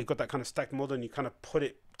deconstruct, so you've got that kind of stacked model and you kind of put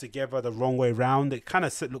it together the wrong way around. It kind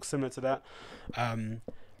of looks similar to that.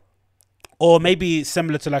 Or maybe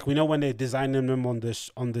similar to, like, we know when they're designing them on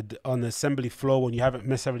the assembly floor, when you haven't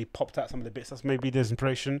necessarily popped out some of the bits, that's maybe there's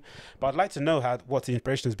inspiration. But I'd like to know what the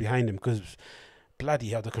inspiration is behind them, because bloody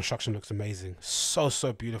hell, the construction looks amazing. So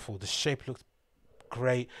beautiful. The shape looks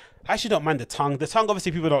great. I actually don't mind the tongue. The tongue,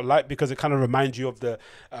 obviously, people don't like because it kind of reminds you of the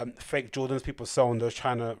fake Jordans people sell on those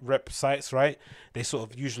China rep sites, right? They sort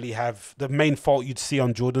of usually have, the main fault you'd see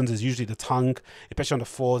on Jordans is usually the tongue, especially on the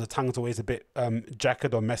 4s. The tongue's always a bit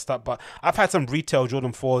jagged or messed up. But I've had some retail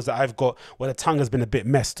Jordan 4s that I've got where the tongue has been a bit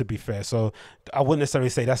messed, to be fair. So I wouldn't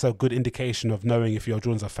necessarily say that's a good indication of knowing if your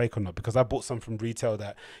Jordans are fake or not, because I bought some from retail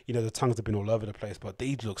that, you know, the tongues have been all over the place. But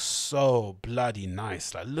these look so bloody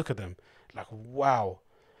nice. Like, look at them. Like, wow.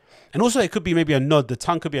 And also, it could be maybe a nod. The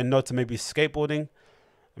tongue could be a nod to maybe skateboarding.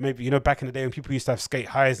 Maybe, you know, back in the day when people used to have skate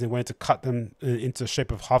highs and they wanted to cut them into the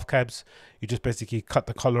shape of half cabs, you just basically cut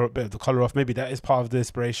the color, a bit of the color off. Maybe that is part of the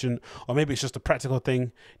inspiration, or maybe it's just a practical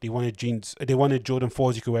thing. They wanted Jordan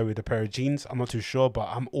 4s you could wear with a pair of jeans. I'm not too sure, but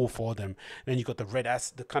I'm all for them. And then you got the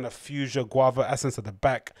the kind of fuchsia guava essence at the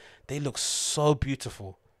back. They look so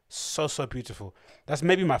beautiful, so beautiful. That's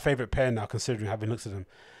maybe my favorite pair now, considering having looked at them.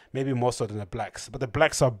 Maybe more so than the blacks, but the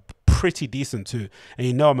blacks are pretty decent too. And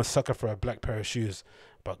you know I'm a sucker for a black pair of shoes,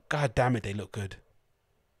 but god damn it, they look good.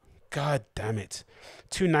 God damn it.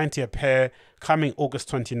 $290 a pair, coming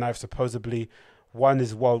August 29th supposedly. One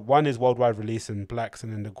is worldwide release in blacks,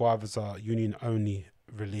 and then the guavas are union only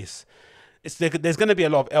release. There's going to be a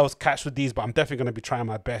lot of else catch with these, but I'm definitely going to be trying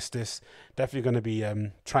my best. Definitely going to be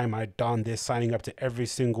trying my darndest, signing up to every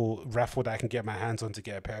single raffle that I can get my hands on to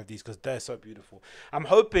get a pair of these, because they're so beautiful. I'm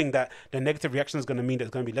hoping that the negative reaction is going to mean there's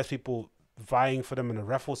going to be less people vying for them in a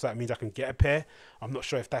raffle, so that means I can get a pair. I'm not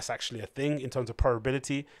sure if that's actually a thing in terms of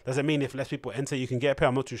probability. Does it mean if less people enter, you can get a pair?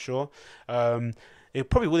 I'm not too sure. It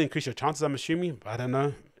probably will increase your chances, I'm assuming. I don't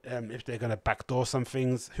know. If they're gonna backdoor some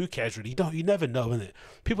things, who cares really? You never know, innit?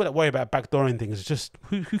 People that worry about backdooring things, just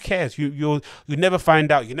who cares? You never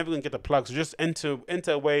find out. You're never gonna get the plug. So just enter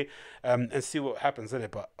away and see what happens in it.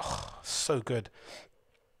 But so good.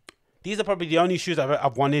 These are probably the only shoes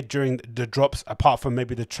I've wanted during the drops, apart from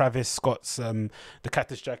maybe the Travis Scott's the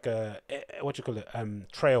Cactus Jack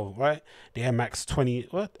trail, right? The Air Max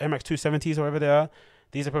 270s or whatever they are.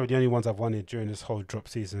 These are probably the only ones I've wanted during this whole drop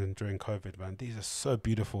season during COVID, man. These are so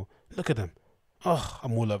beautiful. Look at them. Oh,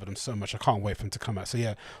 I'm all over them so much. I can't wait for them to come out. So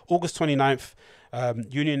yeah, August 29th,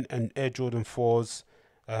 Union and Air Jordan 4s.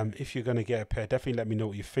 If you're going to get a pair, definitely let me know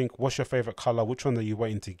what you think. What's your favorite color? Which one are you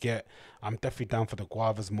waiting to get? I'm definitely down for the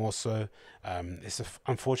guavas more so. It's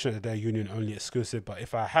unfortunate that they're Union only exclusive, but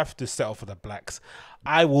if I have to settle for the blacks,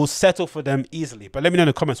 I will settle for them easily. But let me know in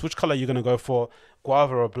the comments, which color you're going to go for,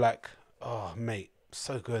 guava or black? Oh, mate.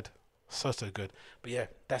 So good. So good. But yeah,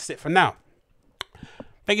 that's it for now.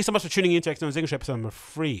 Thank you so much for tuning in to Agostinho Zinga episode number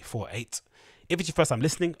 348. If it's your first time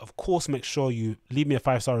listening, of course, make sure you leave me a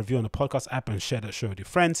 5-star review on the podcast app and share that show with your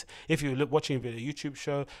friends. If you're watching a video YouTube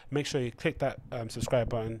show, make sure you click that subscribe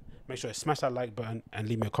button. Make sure you smash that like button and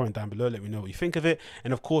leave me a comment down below. Let me know what you think of it.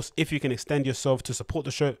 And of course, if you can extend yourself to support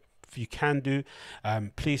the show, if you can do,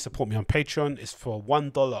 please support me on Patreon. It's for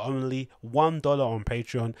 $1 only, $1 on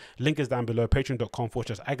Patreon. Link is down below,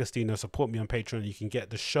 patreon.com/Agostinho. Support me on Patreon. You can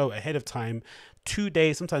get the show ahead of time, 2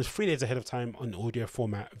 days, sometimes 3 days ahead of time on audio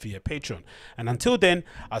format via Patreon. And until then,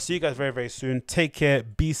 I'll see you guys very, very soon. Take care,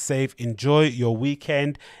 be safe, enjoy your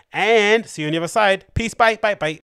weekend, and see you on the other side. Peace, bye.